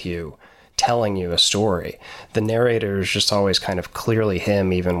room with you telling you a story. The narrator is just always kind of clearly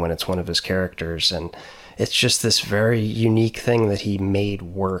him, even when it's one of his characters, and it's just this very unique thing that he made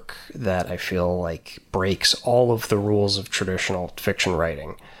work that I feel like breaks all of the rules of traditional fiction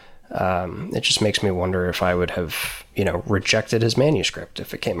writing. It just makes me wonder if I would have, rejected his manuscript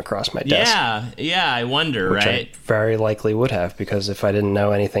if it came across my desk. Yeah, I wonder, which right? I very likely would have, because if I didn't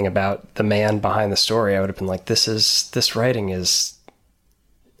know anything about the man behind the story, I would have been like, this writing is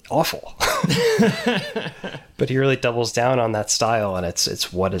awful. But he really doubles down on that style, and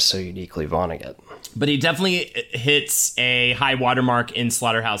it's what is so uniquely Vonnegut. But he definitely hits a high watermark in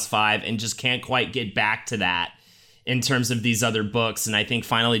Slaughterhouse-Five and just can't quite get back to that in terms of these other books. And I think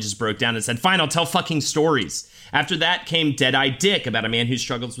finally just broke down and said, fine, I'll tell fucking stories. After that came Dead-Eye Dick, about a man who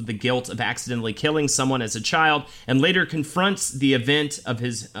struggles with the guilt of accidentally killing someone as a child and later confronts the event of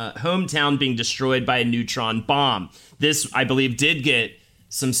his hometown being destroyed by a neutron bomb. This, I believe, did get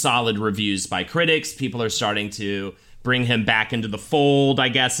some solid reviews by critics. People are starting to bring him back into the fold, I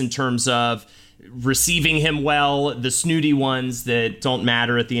guess, in terms of receiving him well, the snooty ones that don't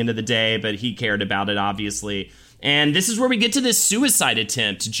matter at the end of the day, but he cared about it, obviously. And this is where we get to this suicide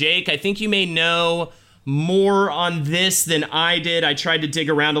attempt. Jake, I think you may know more on this than I did. I tried to dig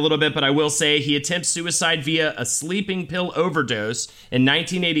around a little bit, but I will say he attempts suicide via a sleeping pill overdose in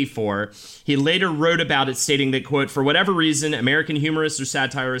 1984. He later wrote about it, stating that, quote, "For whatever reason, American humorists or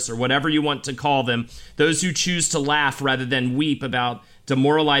satirists or whatever you want to call them, those who choose to laugh rather than weep about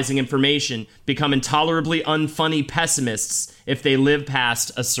demoralizing information become intolerably unfunny pessimists if they live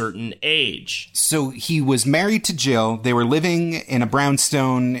past a certain age." So he was married to Jill. They were living in a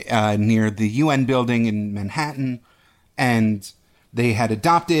brownstone near the UN building in Manhattan, and they had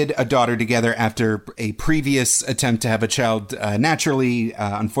adopted a daughter together after a previous attempt to have a child naturally,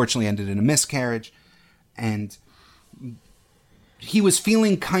 unfortunately ended in a miscarriage. And he was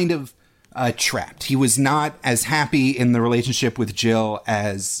feeling kind of trapped. He was not as happy in the relationship with Jill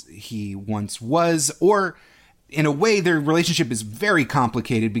as he once was, or in a way, their relationship is very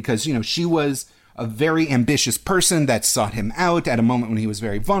complicated because, you know, she was a very ambitious person that sought him out at a moment when he was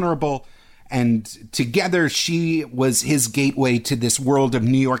very vulnerable. And together, she was his gateway to this world of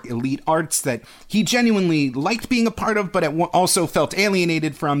New York elite arts that he genuinely liked being a part of, but also felt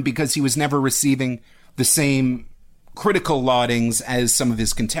alienated from because he was never receiving the same critical laudings as some of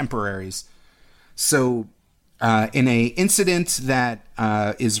his contemporaries. So, in a incident that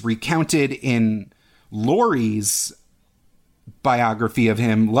is recounted in Laurie's biography of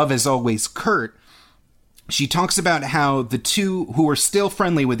him, Love Is Always Kurt, she talks about how the two, who were still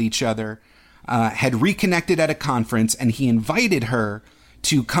friendly with each other, had reconnected at a conference, and he invited her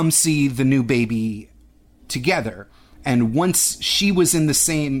to come see the new baby together. And once she was in the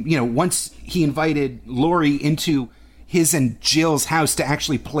same, you know, once he invited Laurie into his and Jill's house to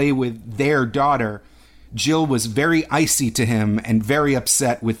actually play with their daughter, Jill was very icy to him and very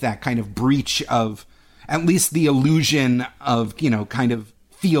upset with that kind of breach of at least the illusion of, you know, kind of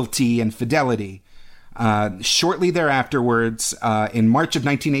fealty and fidelity. Shortly thereafterwards, in March of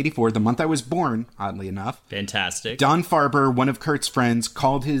 1984, the month I was born, oddly enough. Fantastic. Don Farber, one of Kurt's friends,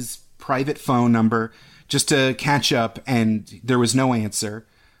 called his private phone number just to catch up, and there was no answer.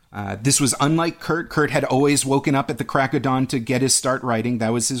 This was unlike Kurt. Kurt had always woken up at the crack of dawn to get his start writing.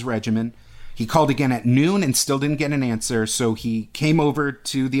 That was his regimen. He called again at noon and still didn't get an answer, so he came over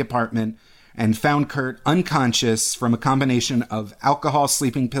to the apartment and found Kurt unconscious from a combination of alcohol,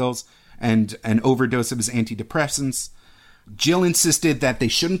 sleeping pills, and an overdose of his antidepressants. Jill insisted that they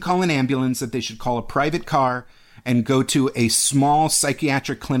shouldn't call an ambulance, that they should call a private car and go to a small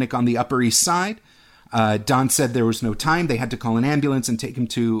psychiatric clinic on the Upper East Side. Don said there was no time. They had to call an ambulance and take him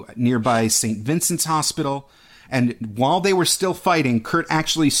to nearby St. Vincent's Hospital. And while they were still fighting, Kurt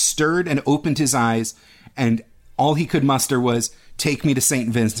actually stirred and opened his eyes, and all he could muster was, "Take me to St.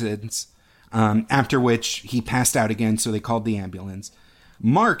 Vincent's," after which he passed out again, so they called the ambulance.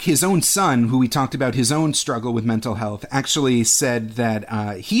 Mark, his own son, who we talked about his own struggle with mental health, actually said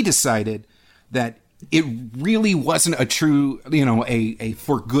that he decided that it really wasn't a true, you know, a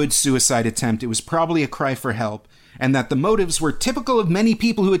for good suicide attempt. It was probably a cry for help, and that the motives were typical of many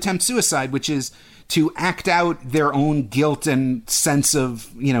people who attempt suicide, which is to act out their own guilt and sense of,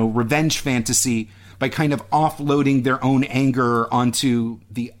 you know, revenge fantasy by kind of offloading their own anger onto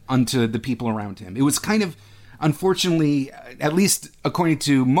the people around him. It was kind of, unfortunately, at least according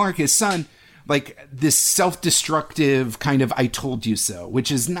to Mark, his son, like this self-destructive kind of "I told you so,"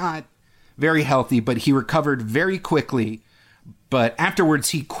 which is not very healthy, but he recovered very quickly. But afterwards,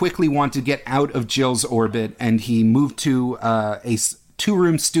 he quickly wanted to get out of Jill's orbit, and he moved to a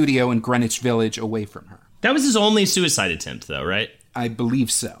 2-room studio in Greenwich Village away from her. That was his only suicide attempt, though, right? I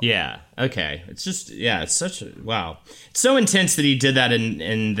believe so. Yeah. Okay. It's just, yeah, it's such a, wow. It's so intense that he did that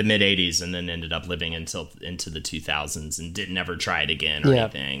in the mid 80s and then ended up living until into the 2000s and didn't ever try it again or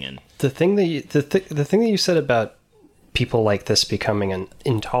anything. And the thing that you said about people like this becoming an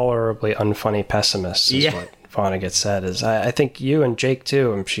intolerably unfunny pessimist is what Vonnegut said. Is I think you and Jake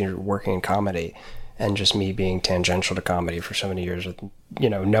too, I'm sure you're working in comedy, and just me being tangential to comedy for so many years with, you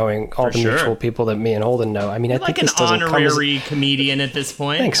know, knowing all the mutual people that me and Holden know. I mean, you're I think like this an doesn't honorary comedian at this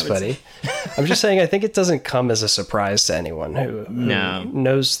point. Thanks, buddy. I'm just saying, I think it doesn't come as a surprise to anyone who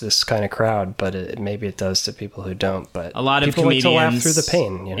knows this kind of crowd, but maybe it does to people who don't. But a lot of people comedians like to laugh through the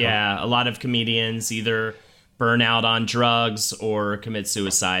pain. You know? Yeah, a lot of comedians either burn out on drugs or commit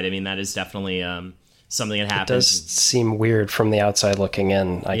suicide. I mean, that is definitely something that happens. It does seem weird from the outside looking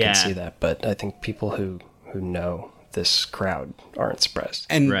in. I can see that, but I think people who know this crowd aren't surprised.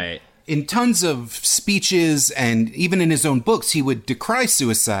 And right. In tons of speeches and even in his own books, he would decry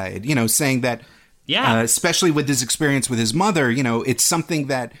suicide, you know, saying that, especially with his experience with his mother, you know, it's something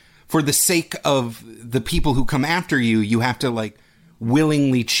that for the sake of the people who come after you, you have to like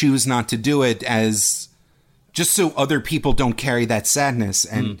willingly choose not to do it, as just so other people don't carry that sadness.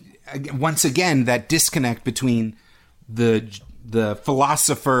 And once again, that disconnect between the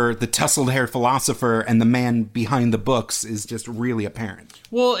philosopher, the tousled-haired philosopher, and the man behind the books is just really apparent.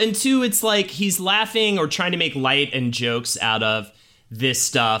 Well, and two, it's like he's laughing or trying to make light and jokes out of this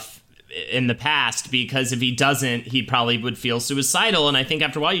stuff in the past, because if he doesn't, he probably would feel suicidal. And I think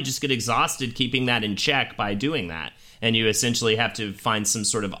after a while, you just get exhausted keeping that in check by doing that. And you essentially have to find some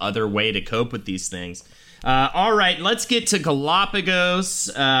sort of other way to cope with these things. All right, let's get to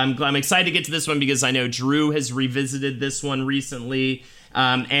Galapagos. I'm excited to get to this one because I know Drew has revisited this one recently.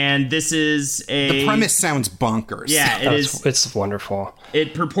 And this is the premise sounds bonkers. Yeah, it is. It's wonderful.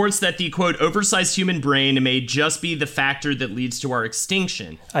 It purports that the, quote, oversized human brain may just be the factor that leads to our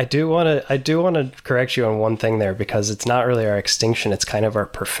extinction. I do want to correct you on one thing there, because it's not really our extinction, it's kind of our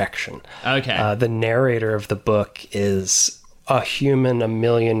perfection. Okay. The narrator of the book is a human 1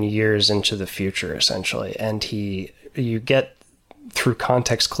 million years into the future, essentially. And you get through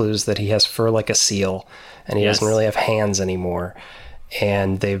context clues that he has fur like a seal, and he doesn't really have hands anymore.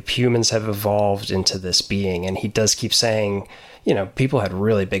 And humans have evolved into this being. And he does keep saying, you know, people had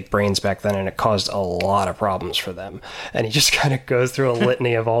really big brains back then, and it caused a lot of problems for them. And he just kind of goes through a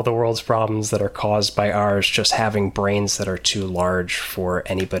litany of all the world's problems that are caused by ours just having brains that are too large for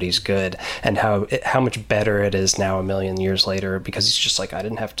anybody's good, and how much better it is now 1 million years later, because he's just like, I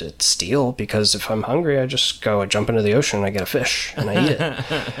didn't have to steal, because if I'm hungry, I just go, I jump into the ocean and I get a fish and I eat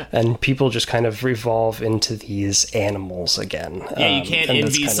it. And people just kind of revolve into these animals again. Yeah, you can't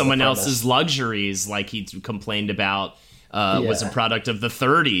envy someone else's luxuries, like he complained about. Was a product of the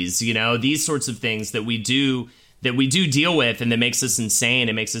 30s, you know, these sorts of things that we do deal with, and that makes us insane.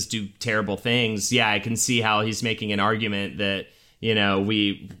 It makes us do terrible things. Yeah, I can see how he's making an argument that, you know,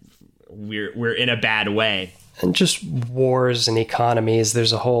 we're in a bad way. And just wars and economies.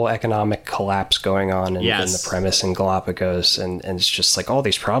 There's a whole economic collapse going on in the premise in Galapagos. And it's just like all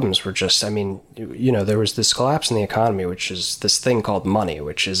these problems were just, I mean, you know, there was this collapse in the economy, which is this thing called money,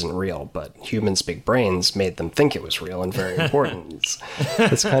 which isn't real. But humans' big brains made them think it was real and very important.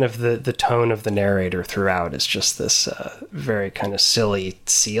 It's kind of the tone of the narrator throughout is just this very kind of silly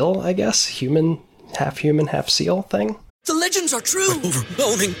seal, I guess. Human, half seal thing. The legends are true.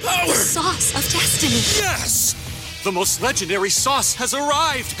 Overwhelming power. The sauce of destiny. Yes! The most legendary sauce has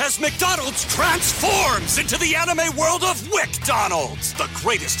arrived as McDonald's transforms into the anime world of WickDonald's. The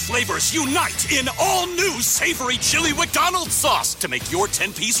greatest flavors unite in all new savory chili McDonald's sauce to make your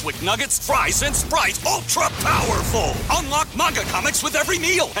 10-piece Wick Nuggets, fries, and Sprite ultra-powerful. Unlock manga comics with every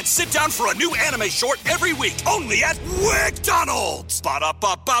meal and sit down for a new anime short every week only at WickDonald's.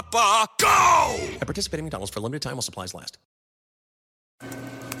 Ba-da-ba-ba-ba, go! At participating McDonald's for a limited time while supplies last.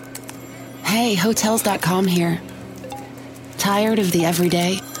 Hey, Hotels.com here. Tired of the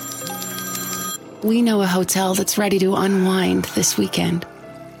everyday? We know a hotel that's ready to unwind this weekend.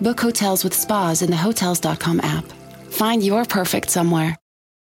 Book hotels with spas in the Hotels.com app. Find your perfect somewhere.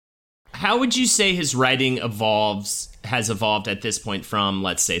 How would you say his writing has evolved at this point from,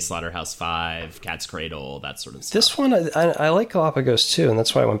 let's say, Slaughterhouse-Five, Cat's Cradle, that sort of stuff? This one, I like Galapagos too, and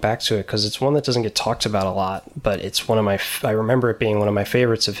that's why I went back to it, because it's one that doesn't get talked about a lot, but it's one of my, I remember it being one of my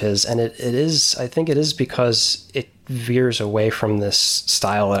favorites of his, and it is, I think it is because it veers away from this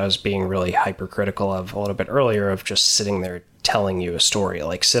style that I was being really hypercritical of a little bit earlier, of just sitting there telling you a story.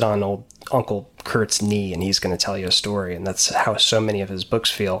 Like, sit on old Uncle Kurt's knee and he's going to tell you a story, and that's how so many of his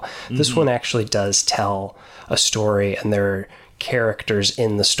books feel. Mm-hmm. This one actually does tell a story, and there are characters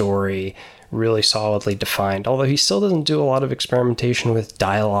in the story really solidly defined, although he still doesn't do a lot of experimentation with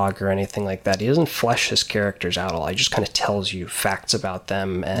dialogue or anything like that. He doesn't flesh his characters out a lot. He just kind of tells you facts about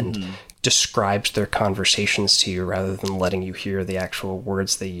them and describes their conversations to you rather than letting you hear the actual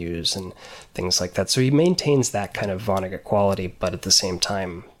words they use and things like that. So he maintains that kind of Vonnegut quality, but at the same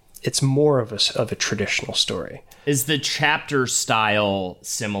time, it's more of a traditional story. Is the chapter style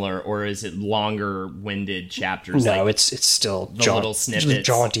similar, or is it longer-winded chapters? No, like it's still little snippets,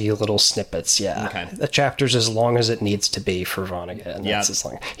 jaunty little snippets. Yeah, okay. The chapter's as long as it needs to be for Vonnegut, and that's as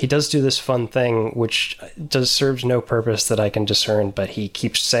long. He does do this fun thing, which serves no purpose that I can discern, but he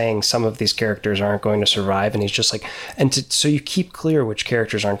keeps saying some of these characters aren't going to survive, and he's just like, so you keep clear which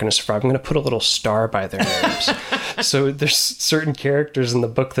characters aren't going to survive. I'm going to put a little star by their names. So there's certain characters in the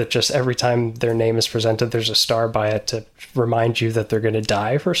book that just every time their name is presented, there's a star by it to remind you that they're going to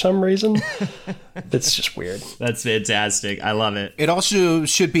die for some reason. It's just weird. That's fantastic. I love it. It also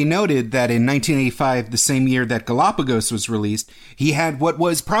should be noted that in 1985, the same year that Galapagos was released, he had what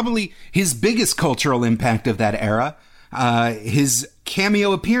was probably his biggest cultural impact of that era, his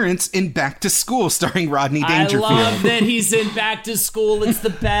cameo appearance in Back to School starring Rodney Dangerfield. I love that he's in Back to School. It's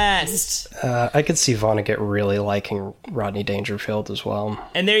the best. I could see Vonnegut really liking Rodney Dangerfield as well.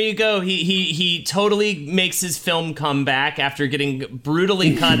 And there you go. He totally makes his film comeback after getting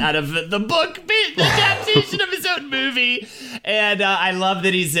brutally cut out of the book adaptation of his own movie. And I love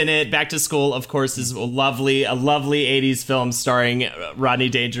that he's in it. Back to School, of course, is a lovely 80s film starring Rodney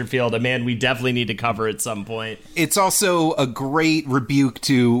Dangerfield, a man we definitely need to cover at some point. It's also a great rebuke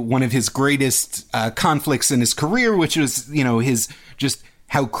to one of his greatest conflicts in his career, which was, his just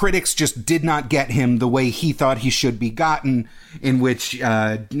how critics just did not get him the way he thought he should be gotten, in which,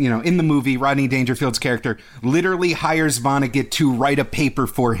 in the movie, Rodney Dangerfield's character literally hires Vonnegut to write a paper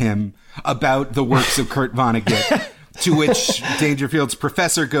for him about the works of Kurt Vonnegut. To which Dangerfield's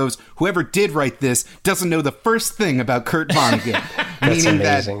professor goes, whoever did write this doesn't know the first thing about Kurt Vonnegut. That's meaning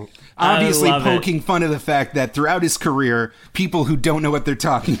amazing. That obviously poking fun of the fact that throughout his career, people who don't know what they're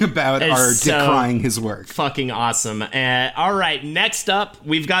talking about are decrying his work. Fucking awesome. All right, next up,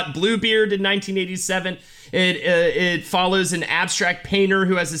 we've got Bluebeard in 1987. It follows an abstract painter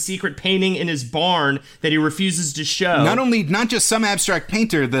who has a secret painting in his barn that he refuses to show. Not just some abstract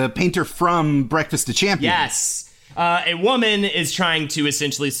painter, the painter from Breakfast of Champions. Yes. A woman is trying to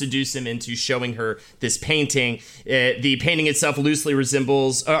essentially seduce him into showing her this painting. The painting itself loosely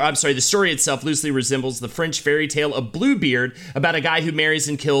resembles, the story itself loosely resembles the French fairy tale of Bluebeard about a guy who marries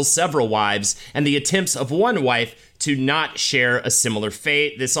and kills several wives and the attempts of one wife to not share a similar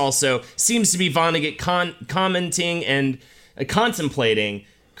fate. This also seems to be Vonnegut commenting and contemplating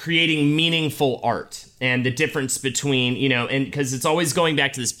creating meaningful art and the difference between, and because it's always going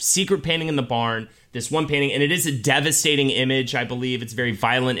back to this secret painting in the barn, this one painting, and it is a devastating image, I believe. It's a very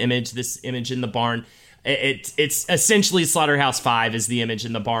violent image, this image in the barn. It's essentially Slaughterhouse-5 is the image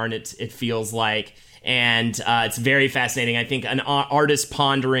in the barn, it feels like. And it's very fascinating. I think an artist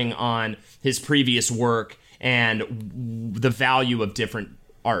pondering on his previous work and the value of different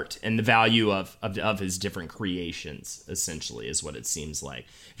art and the value of his different creations, essentially, is what it seems like.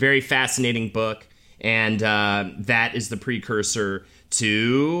 Very fascinating book. And that is the precursor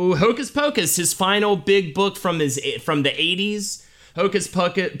to Hocus Pocus, his final big book from the 80s. Hocus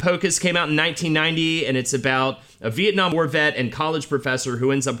Pocus came out in 1990, and it's about a Vietnam War vet and college professor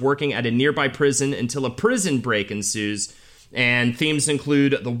who ends up working at a nearby prison until a prison break ensues. And themes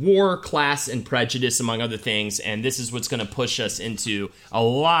include the war, class, and prejudice, among other things. And this is what's going to push us into a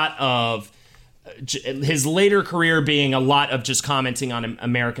lot of his later career being a lot of just commenting on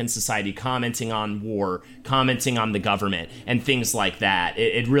American society, commenting on war, commenting on the government, and things like that.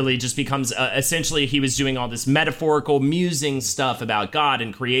 It really just becomes, essentially, he was doing all this metaphorical, musing stuff about God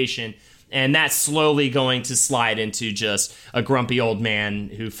and creation, and that's slowly going to slide into just a grumpy old man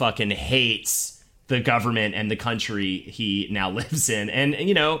who fucking hates the government and the country he now lives in. And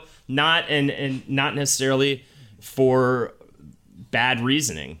not necessarily for bad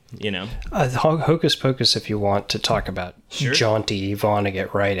reasoning, Hocus Pocus, if you want to talk about jaunty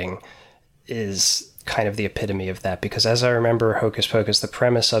Vonnegut writing, is kind of the epitome of that, because as I remember Hocus Pocus, the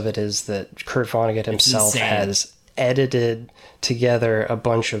premise of it is that Kurt Vonnegut himself has edited together a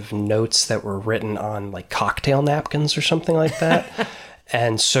bunch of notes that were written on like cocktail napkins or something like that.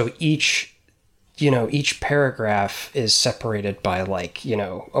 And so each paragraph is separated by like,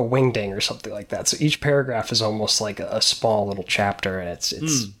 a wingding or something like that. So each paragraph is almost like a small little chapter, and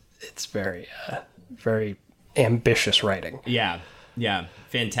it's very, very ambitious writing. Yeah.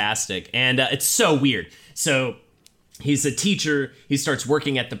 Fantastic. And it's so weird. So he's a teacher. He starts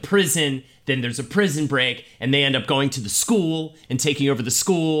working at the prison. Then there's a prison break, and they end up going to the school and taking over the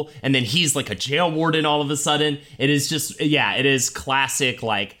school. And then he's like a jail warden all of a sudden. It is just, it is classic,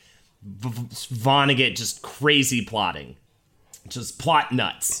 like, Vonnegut just crazy plotting, just plot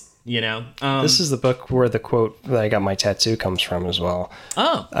nuts, This is the book where the quote that I got my tattoo comes from as well.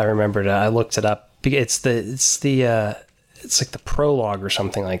 Oh, I remembered. I looked it up. It's like the prologue or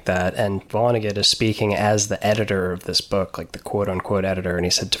something like that, and Vonnegut is speaking as the editor of this book, like the quote-unquote editor, and he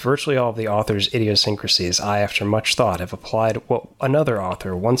said, "To virtually all of the author's idiosyncrasies, I, after much thought, have applied what another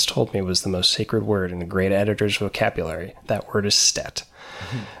author once told me was the most sacred word in the great editor's vocabulary. That word is stet."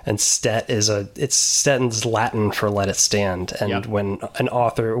 And stet is Stetten's Latin for let it stand. And when an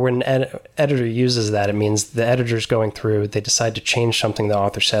editor uses that, it means the editor's going through, they decide to change something the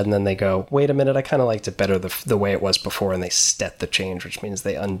author said, and then they go, wait a minute, I kind of liked it better the way it was before, and they stet the change, which means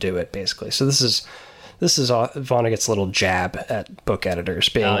they undo it, basically. So this is Vonnegut's little jab at book editors,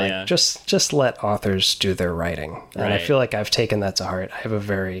 being just let authors do their writing. And I feel like I've taken that to heart. I have a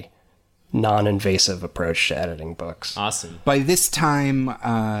very non-invasive approach to editing books. Awesome. By this time,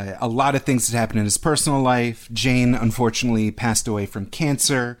 a lot of things had happened in his personal life. Jane, unfortunately, passed away from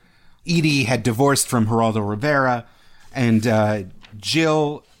cancer. Edie had divorced from Geraldo Rivera. And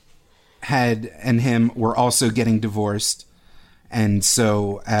Jill and him were also getting divorced. And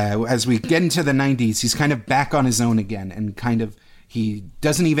so as we get into the 90s, he's kind of back on his own again. And kind of, he's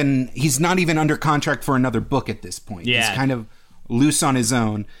not even under contract for another book at this point. Yeah. He's kind of loose on his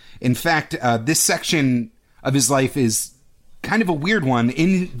own. In fact, this section of his life is kind of a weird one.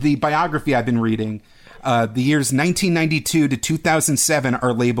 In the biography I've been reading, the years 1992 to 2007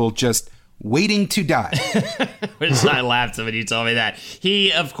 are labeled just waiting to die. Which I laughed when you told me that.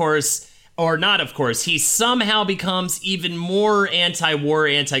 He, of course, or not of course, he somehow becomes even more anti-war,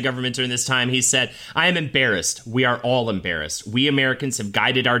 anti-government during this time. He said, "I am embarrassed. We are all embarrassed. We Americans have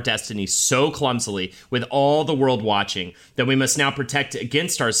guided our destiny so clumsily with all the world watching that we must now protect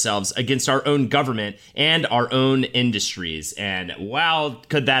against ourselves, against our own government and our own industries." And wow,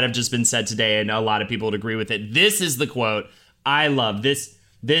 could that have just been said today? And a lot of people would agree with it. This is the quote I love. This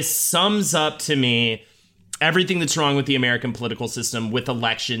sums up to me everything that's wrong with the American political system, with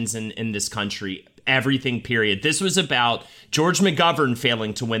elections in this country, everything, period. This was about George McGovern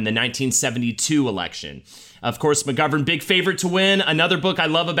failing to win the 1972 election. Of course, McGovern, big favorite to win. Another book I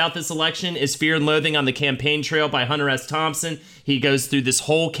love about this election is Fear and Loathing on the Campaign Trail by Hunter S. Thompson. He goes through this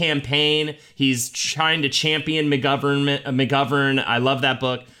whole campaign. He's trying to champion McGovern. I love that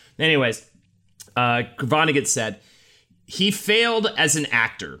book. Anyways, Vonnegut said, "He failed as an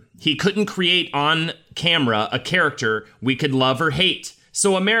actor. He couldn't create on camera a character we could love or hate.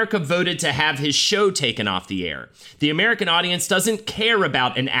 So America voted to have his show taken off the air. The American audience doesn't care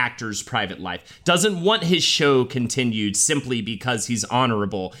about an actor's private life, doesn't want his show continued simply because he's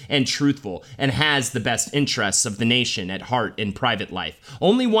honorable and truthful and has the best interests of the nation at heart in private life.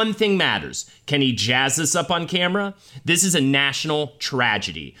 Only one thing matters. Can he jazz us up on camera? This is a national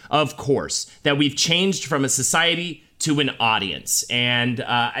tragedy, of course, that we've changed from a society to an audience." And,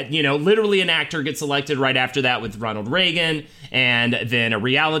 literally an actor gets elected right after that with Ronald Reagan, and then a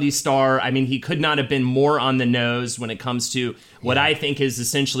reality star. I mean, he could not have been more on the nose when it comes to what I think is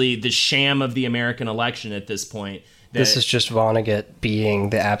essentially the sham of the American election at this point. This is just Vonnegut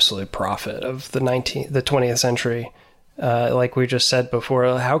being the absolute prophet of the 20th century. Like we just said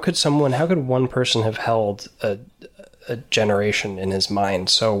before, how could one person have held a generation in his mind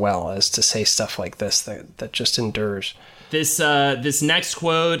so well as to say stuff like this that just endures? This next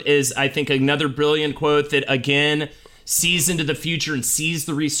quote is, I think, another brilliant quote that, again, sees into the future and sees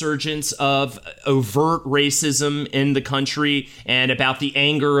the resurgence of overt racism in the country and about the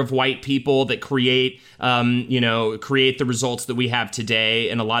anger of white people that create the results that we have today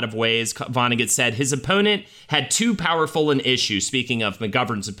in a lot of ways. Vonnegut said his opponent had too powerful an issue, speaking of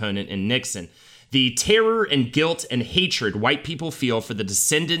McGovern's opponent in Nixon: the terror and guilt and hatred white people feel for the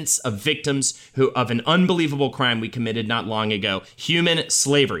descendants of victims of an unbelievable crime we committed not long ago, human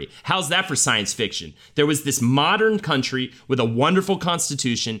slavery. How's that for science fiction? There was this modern country with a wonderful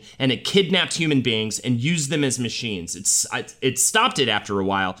constitution, and it kidnapped human beings and used them as machines. It stopped it after a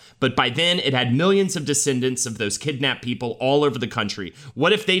while, but by then it had millions of descendants of those kidnapped people all over the country.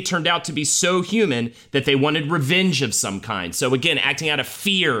 What if they turned out to be so human that they wanted revenge of some kind? So again, acting out of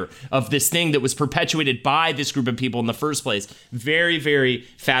fear of this thing that was perpetuated by this group of people in the first place. Very, very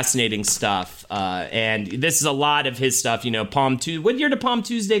fascinating stuff. And this is a lot of his stuff. Palm Tuesday. What year did Palm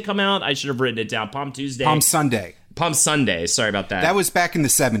Tuesday come out? I should have written it down. Palm Tuesday. Palm Sunday. Palm Sunday. Sorry about that. That was back in the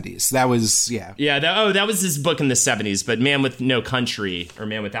 70s. That was, yeah. Yeah, that was his book in the 70s. But Man with No Country, or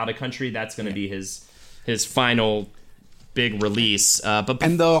Man Without a Country, that's going to be his final big release.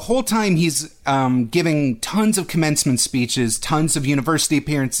 And the whole time he's giving tons of commencement speeches, tons of university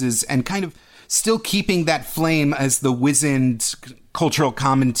appearances, and kind of still keeping that flame as the wizened cultural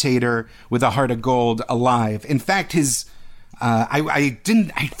commentator with a heart of gold alive. In fact,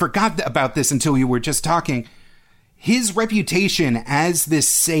 I forgot about this until you were just talking. His reputation as this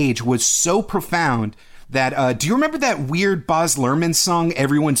sage was so profound that, do you remember that weird Baz Luhrmann song,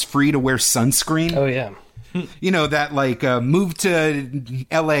 Everyone's Free to Wear Sunscreen? Oh, yeah. That move to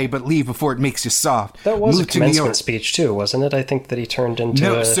LA but leave before it makes you soft. That was a commencement speech too, wasn't it? I think that he turned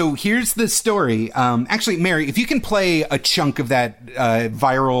into So here's the story. Actually, Mary, if you can play a chunk of that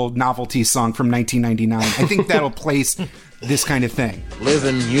viral novelty song from 1999, I think that'll place this kind of thing. Live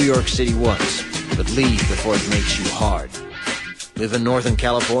in New York City once, but leave before it makes you hard. Live in Northern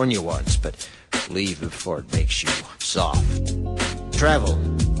California once, but leave before it makes you soft. Travel.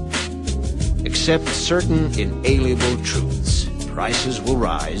 Accept certain inalienable truths. Prices will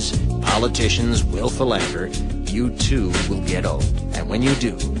rise, politicians will philander, you too will get old. And when you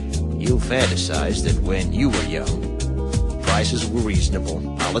do, You fantasized that when you were young, prices were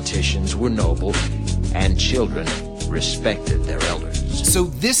reasonable, politicians were noble, and children respected their elders. So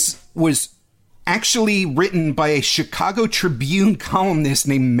this was actually written by a Chicago Tribune columnist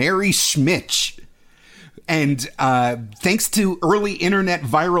named Mary Schmitz. And thanks to early internet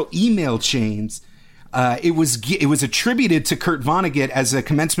viral email chains, it was attributed to Kurt Vonnegut as a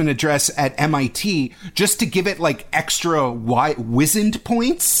commencement address at MIT just to give it like extra wizened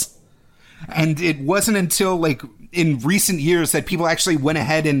points. And it wasn't until like in recent years that people actually went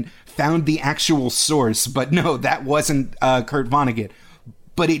ahead and found the actual source. But no, that wasn't Kurt Vonnegut.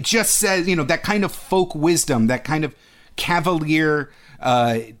 But it just says, you know, that kind of folk wisdom, that kind of cavalier,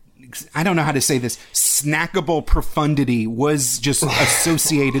 I don't know how to say this, snackable profundity was just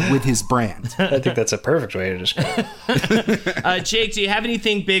associated with his brand. I think that's a perfect way to describe it. Jake, do you have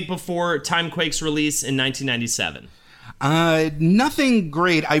anything big before Timequake's release in 1997? Nothing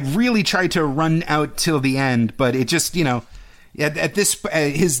great. I really tried to run out till the end, but it just, you know, at this,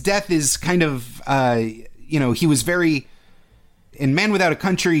 his death is kind of, you know, he was very... In Man Without a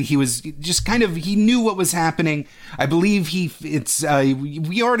Country, he was just kind of, he knew what was happening. I believe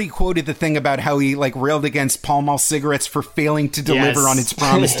we already quoted the thing about how he like railed against Pall Mall cigarettes for failing to deliver on its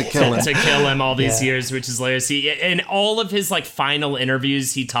promise to kill him. To kill him all these years, which is hilarious. In all of his like final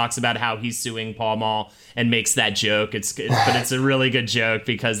interviews, he talks about how he's suing Pall Mall and makes that joke. But it's a really good joke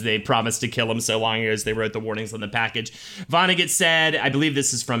because they promised to kill him so long ago as they wrote the warnings on the package. Vonnegut said, I believe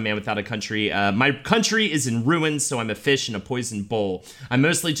this is from Man Without a Country, my country is in ruins, so I'm a fish in a poisoned bowl. I'm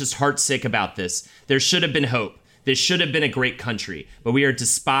mostly just heartsick about this. There should have been hope. This should have been a great country, but we are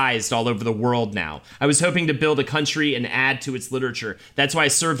despised all over the world now. I was hoping to build a country and add to its literature. That's why I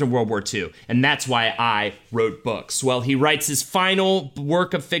served in World War II, and that's why I wrote books. Well, he writes his final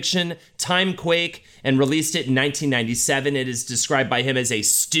work of fiction, Timequake, and released it in 1997. It is described by him as a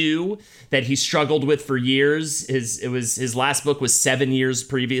stew that he struggled with for years. His last book was 7 years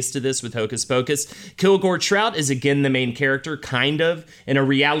previous to this with Hocus Pocus. Kilgore Trout is again the main character, kind of, in a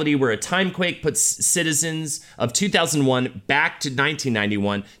reality where a timequake puts citizens of 2001 back to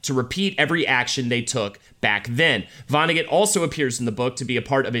 1991 to repeat every action they took back then. Vonnegut also appears in the book to be a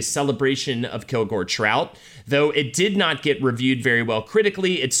part of a celebration of Kilgore Trout. Though it did not get reviewed very well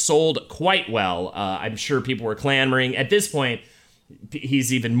critically, it sold quite well. I'm sure people were clamoring. At this point,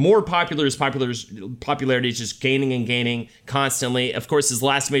 he's even more popular. His popularity is just gaining and gaining constantly. Of course, his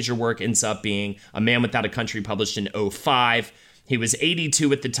last major work ends up being A Man Without a Country, published in 2005. He was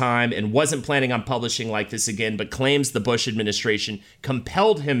 82 at the time and wasn't planning on publishing like this again, but claims the Bush administration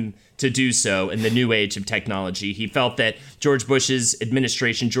compelled him to do so in the new age of technology. He felt that George W. Bush's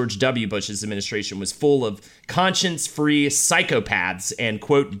administration, was full of conscience-free psychopaths and,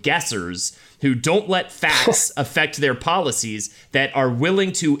 quote, guessers who don't let facts affect their policies, that are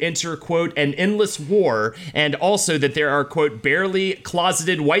willing to enter, quote, an endless war, and also that there are, quote, barely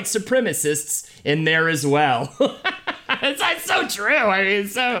closeted white supremacists in there as well. It's so true. I mean,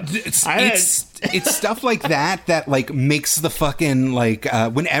 it's stuff like that like makes the fucking like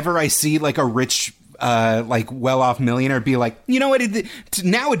whenever I see like a rich like well-off millionaire be like, you know what,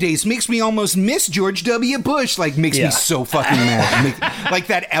 nowadays makes me almost miss George W. Bush, like makes me so fucking mad. Like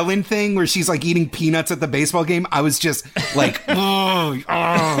that Ellen thing where she's like eating peanuts at the baseball game. I was just like, Grandpa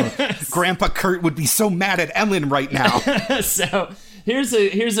Kurt would be so mad at Ellen right now. So here's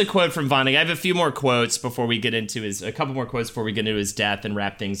a quote from Vonnegut. I have a few more quotes before we get into a couple more quotes before we get into his death and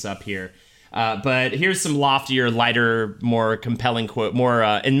wrap things up here. But here's some loftier, lighter, more compelling quote, more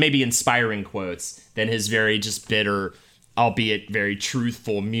and maybe inspiring quotes than his very just bitter, albeit very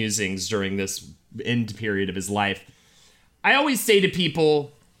truthful musings during this end period of his life. I always say to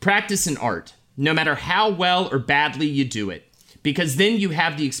people, practice an art, no matter how well or badly you do it, because then you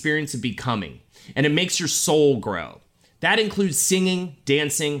have the experience of becoming, and it makes your soul grow. That includes singing,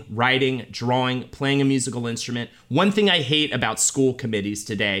 dancing, writing, drawing, playing a musical instrument. One thing I hate about school committees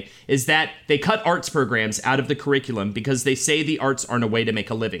today is that they cut arts programs out of the curriculum because they say the arts aren't a way to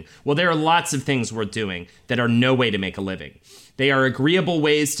make a living. Well, there are lots of things worth doing that are no way to make a living. They are agreeable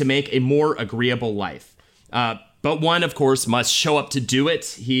ways to make a more agreeable life. But one, of course, must show up to do it.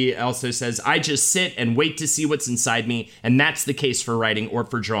 He also says, I just sit and wait to see what's inside me, and that's the case for writing or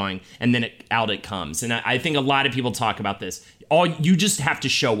for drawing, and then out it comes. And I think a lot of people talk about this. You just have to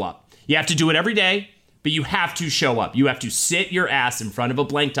show up. You have to do it every day, but you have to show up. You have to sit your ass in front of a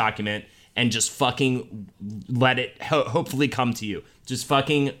blank document and just fucking let it hopefully come to you. Just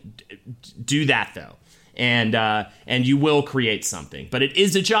fucking do that, though. And you will create something, but it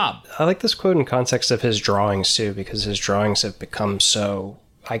is a job. I like this quote in context of his drawings too, because his drawings have become so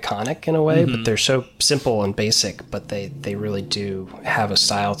iconic in a way, but they're so simple and basic, but they really do have a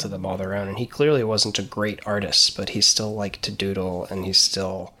style to them all their own. And he clearly wasn't a great artist, but he still liked to doodle, and he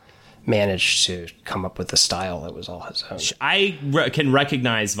still managed to come up with a style that was all his own. I can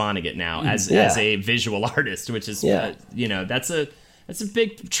recognize Vonnegut now as a visual artist, which is, that's a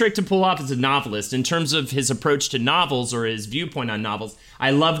big trick to pull off as a novelist. In terms of his approach to novels or his viewpoint on novels,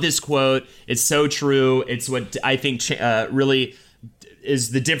 I love this quote. It's so true. It's what I think really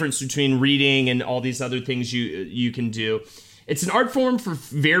is the difference between reading and all these other things you can do. It's an art form for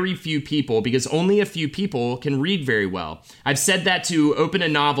very few people because only a few people can read very well. I've said that to open a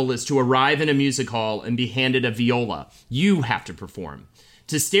novel is to arrive in a music hall and be handed a viola. You have to perform.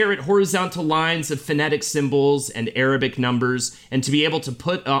 To stare at horizontal lines of phonetic symbols and Arabic numbers, and to be able to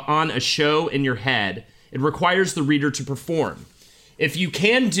put on a show in your head, it requires the reader to perform. If you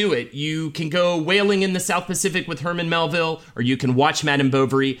can do it, you can go whaling in the South Pacific with Herman Melville, or you can watch Madame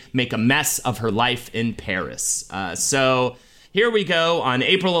Bovary make a mess of her life in Paris. So here we go. On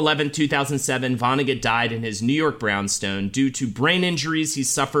April 11, 2007, Vonnegut died in his New York brownstone due to brain injuries he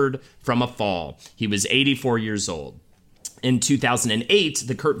suffered from a fall. He was 84 years old. In 2008,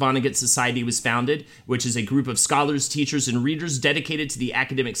 the Kurt Vonnegut Society was founded, which is a group of scholars, teachers, and readers dedicated to the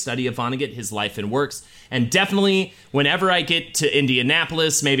academic study of Vonnegut, his life and works. And definitely, whenever I get to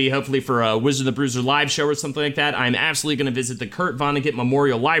Indianapolis, maybe hopefully for a Wizard the Bruiser live show or something like that, I'm absolutely going to visit the Kurt Vonnegut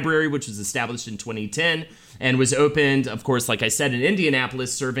Memorial Library, which was established in 2010 and was opened, of course, like I said, in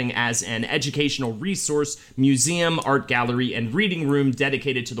Indianapolis, serving as an educational resource, museum, art gallery, and reading room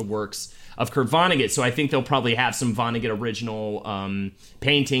dedicated to the works of Kurt Vonnegut. So I think they'll probably have some Vonnegut original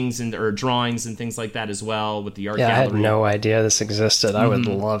paintings or drawings and things like that as well with the art gallery. I had no idea this existed. I would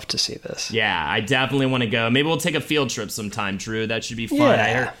love to see this. Yeah, I definitely want to go. Maybe we'll take a field trip sometime, Drew. That should be fun.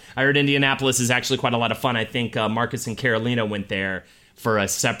 Yeah. I heard Indianapolis is actually quite a lot of fun. I think Marcus and Carolina went there for a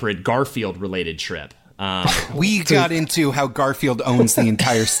separate Garfield-related trip. We got into how Garfield owns the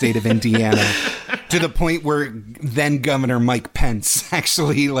entire state of Indiana to the point where then Governor Mike Pence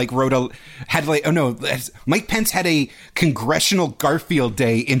actually Mike Pence had a Congressional Garfield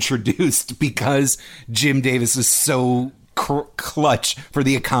Day introduced because Jim Davis is so clutch for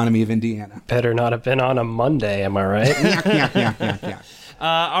the economy of Indiana. Better not have been on a Monday, am I right? Yeah.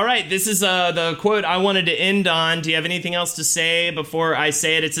 All right, this is the quote I wanted to end on. Do you have anything else to say before I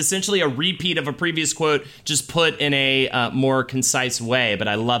say it? It's essentially a repeat of a previous quote, just put in a more concise way, but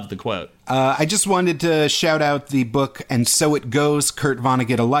I love the quote. I just wanted to shout out the book And So It Goes, Kurt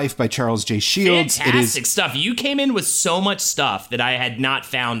Vonnegut, A Life by Charles J. Shields. Fantastic stuff. You came in with so much stuff that I had not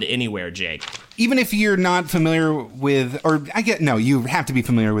found anywhere, Jake. Even if you're not familiar with, you have to be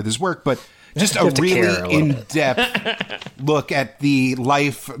familiar with his work, but just a really in-depth look at the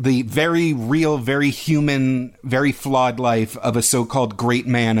life, the very real, very human, very flawed life of a so-called great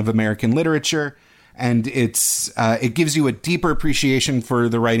man of American literature. And it gives you a deeper appreciation for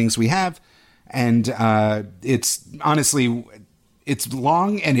the writings we have. And it's honestly, it's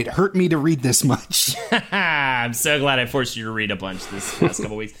long and it hurt me to read this much. I'm so glad I forced you to read a bunch this past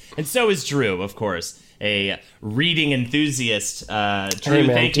couple weeks. And so is Drew, of course. A reading enthusiast. Drew, hey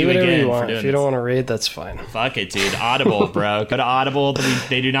man, thank do you whatever again you want. for doing If you don't this. want to read, that's fine. Fuck it, dude. Audible, bro. Go to Audible.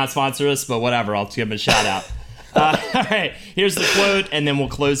 They do not sponsor us, but whatever. I'll give them a shout out. All right, here's the quote, and then we'll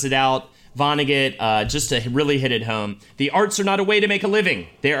close it out. Vonnegut, just to really hit it home. The arts are not a way to make a living.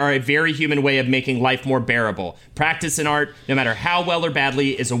 They are a very human way of making life more bearable. Practice in art, no matter how well or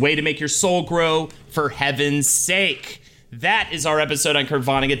badly, is a way to make your soul grow, for heaven's sake. That is our episode on Kurt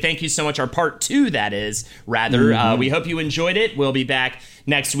Vonnegut. Thank you so much. Our part 2, that is, rather. We hope you enjoyed it. We'll be back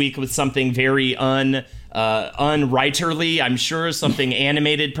next week with something very unwriterly, I'm sure, something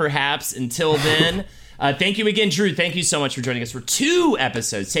animated perhaps. Until then, thank you again, Drew. Thank you so much for joining us for 2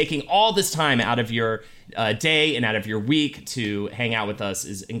 episodes. Taking all this time out of your day and out of your week to hang out with us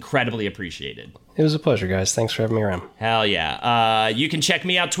is incredibly appreciated. It was a pleasure, guys. Thanks for having me around. Hell yeah. You can check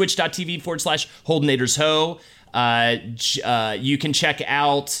me out, twitch.tv/HoldenatorsHo. You can check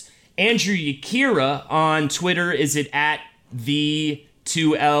out Andrew Yackira on Twitter. Is it at the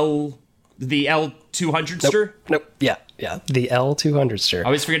L200ster? Nope. Yeah. The L200ster. I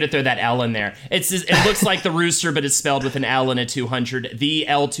always forget to throw that L in there. It looks like the rooster, but it's spelled with an L and a 200. The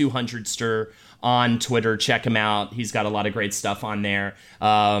L200ster on Twitter. Check him out. He's got a lot of great stuff on there.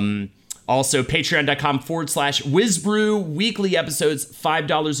 Also, patreon.com/WizBrew, weekly episodes,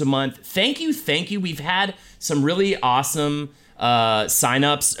 $5 a month. Thank you. We've had some really awesome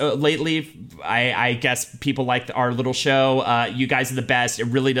signups lately. I guess people like our little show. You guys are the best. It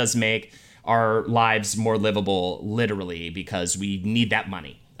really does make our lives more livable, literally, because we need that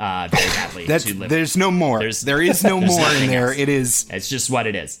money. very badly. There's no more. There is no more in there. Else. It is. It's just what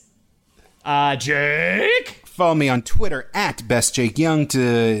it is. Jake? Follow me on Twitter at BestJakeYoung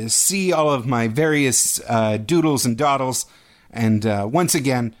to see all of my various doodles and doddles. And once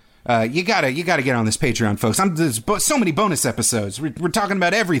again, you gotta get on this Patreon, folks. There's so many bonus episodes. We're talking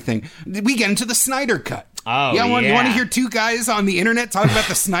about everything. We get into the Snyder Cut. Oh, You want to hear two guys on the internet talk about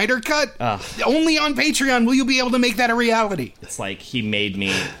the Snyder Cut? Only on Patreon will you be able to make that a reality. It's like he made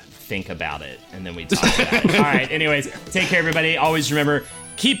me think about it, and then we talked about it. All right, anyways, take care, everybody. Always remember,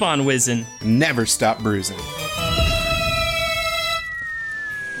 keep on whizzing. Never stop bruising.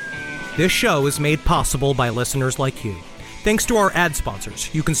 This show is made possible by listeners like you. Thanks to our ad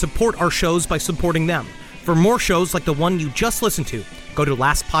sponsors, you can support our shows by supporting them. For more shows like the one you just listened to, go to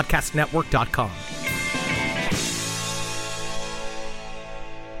lastpodcastnetwork.com.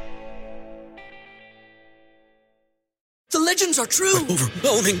 The legends are true.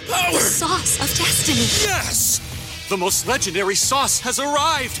 Overwhelming power! Sauce of destiny. Yes! The most legendary sauce has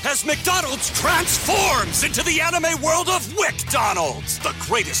arrived as McDonald's transforms into the anime world of WickDonald's. The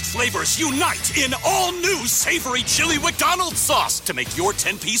greatest flavors unite in all new savory chili McDonald's sauce to make your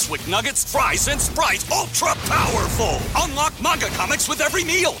 10-piece Wick Nuggets, fries, and Sprite ultra-powerful. Unlock manga comics with every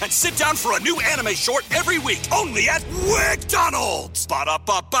meal and sit down for a new anime short every week only at WickDonald's.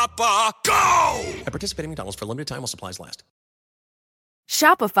 Ba-da-ba-ba-ba, go! At participating McDonald's for a limited time while supplies last.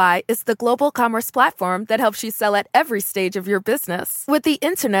 Shopify is the global commerce platform that helps you sell at every stage of your business. With the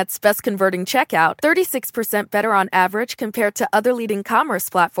internet's best converting checkout, 36% better on average compared to other leading commerce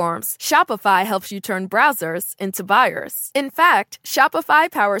platforms, Shopify helps you turn browsers into buyers. In fact,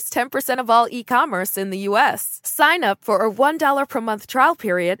 Shopify powers 10% of all e-commerce in the U.S. Sign up for a $1 per month trial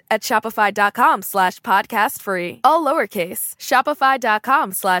period at shopify.com/podcastfree. All lowercase,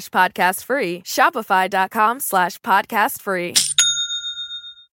 shopify.com/podcastfree, shopify.com/podcastfree.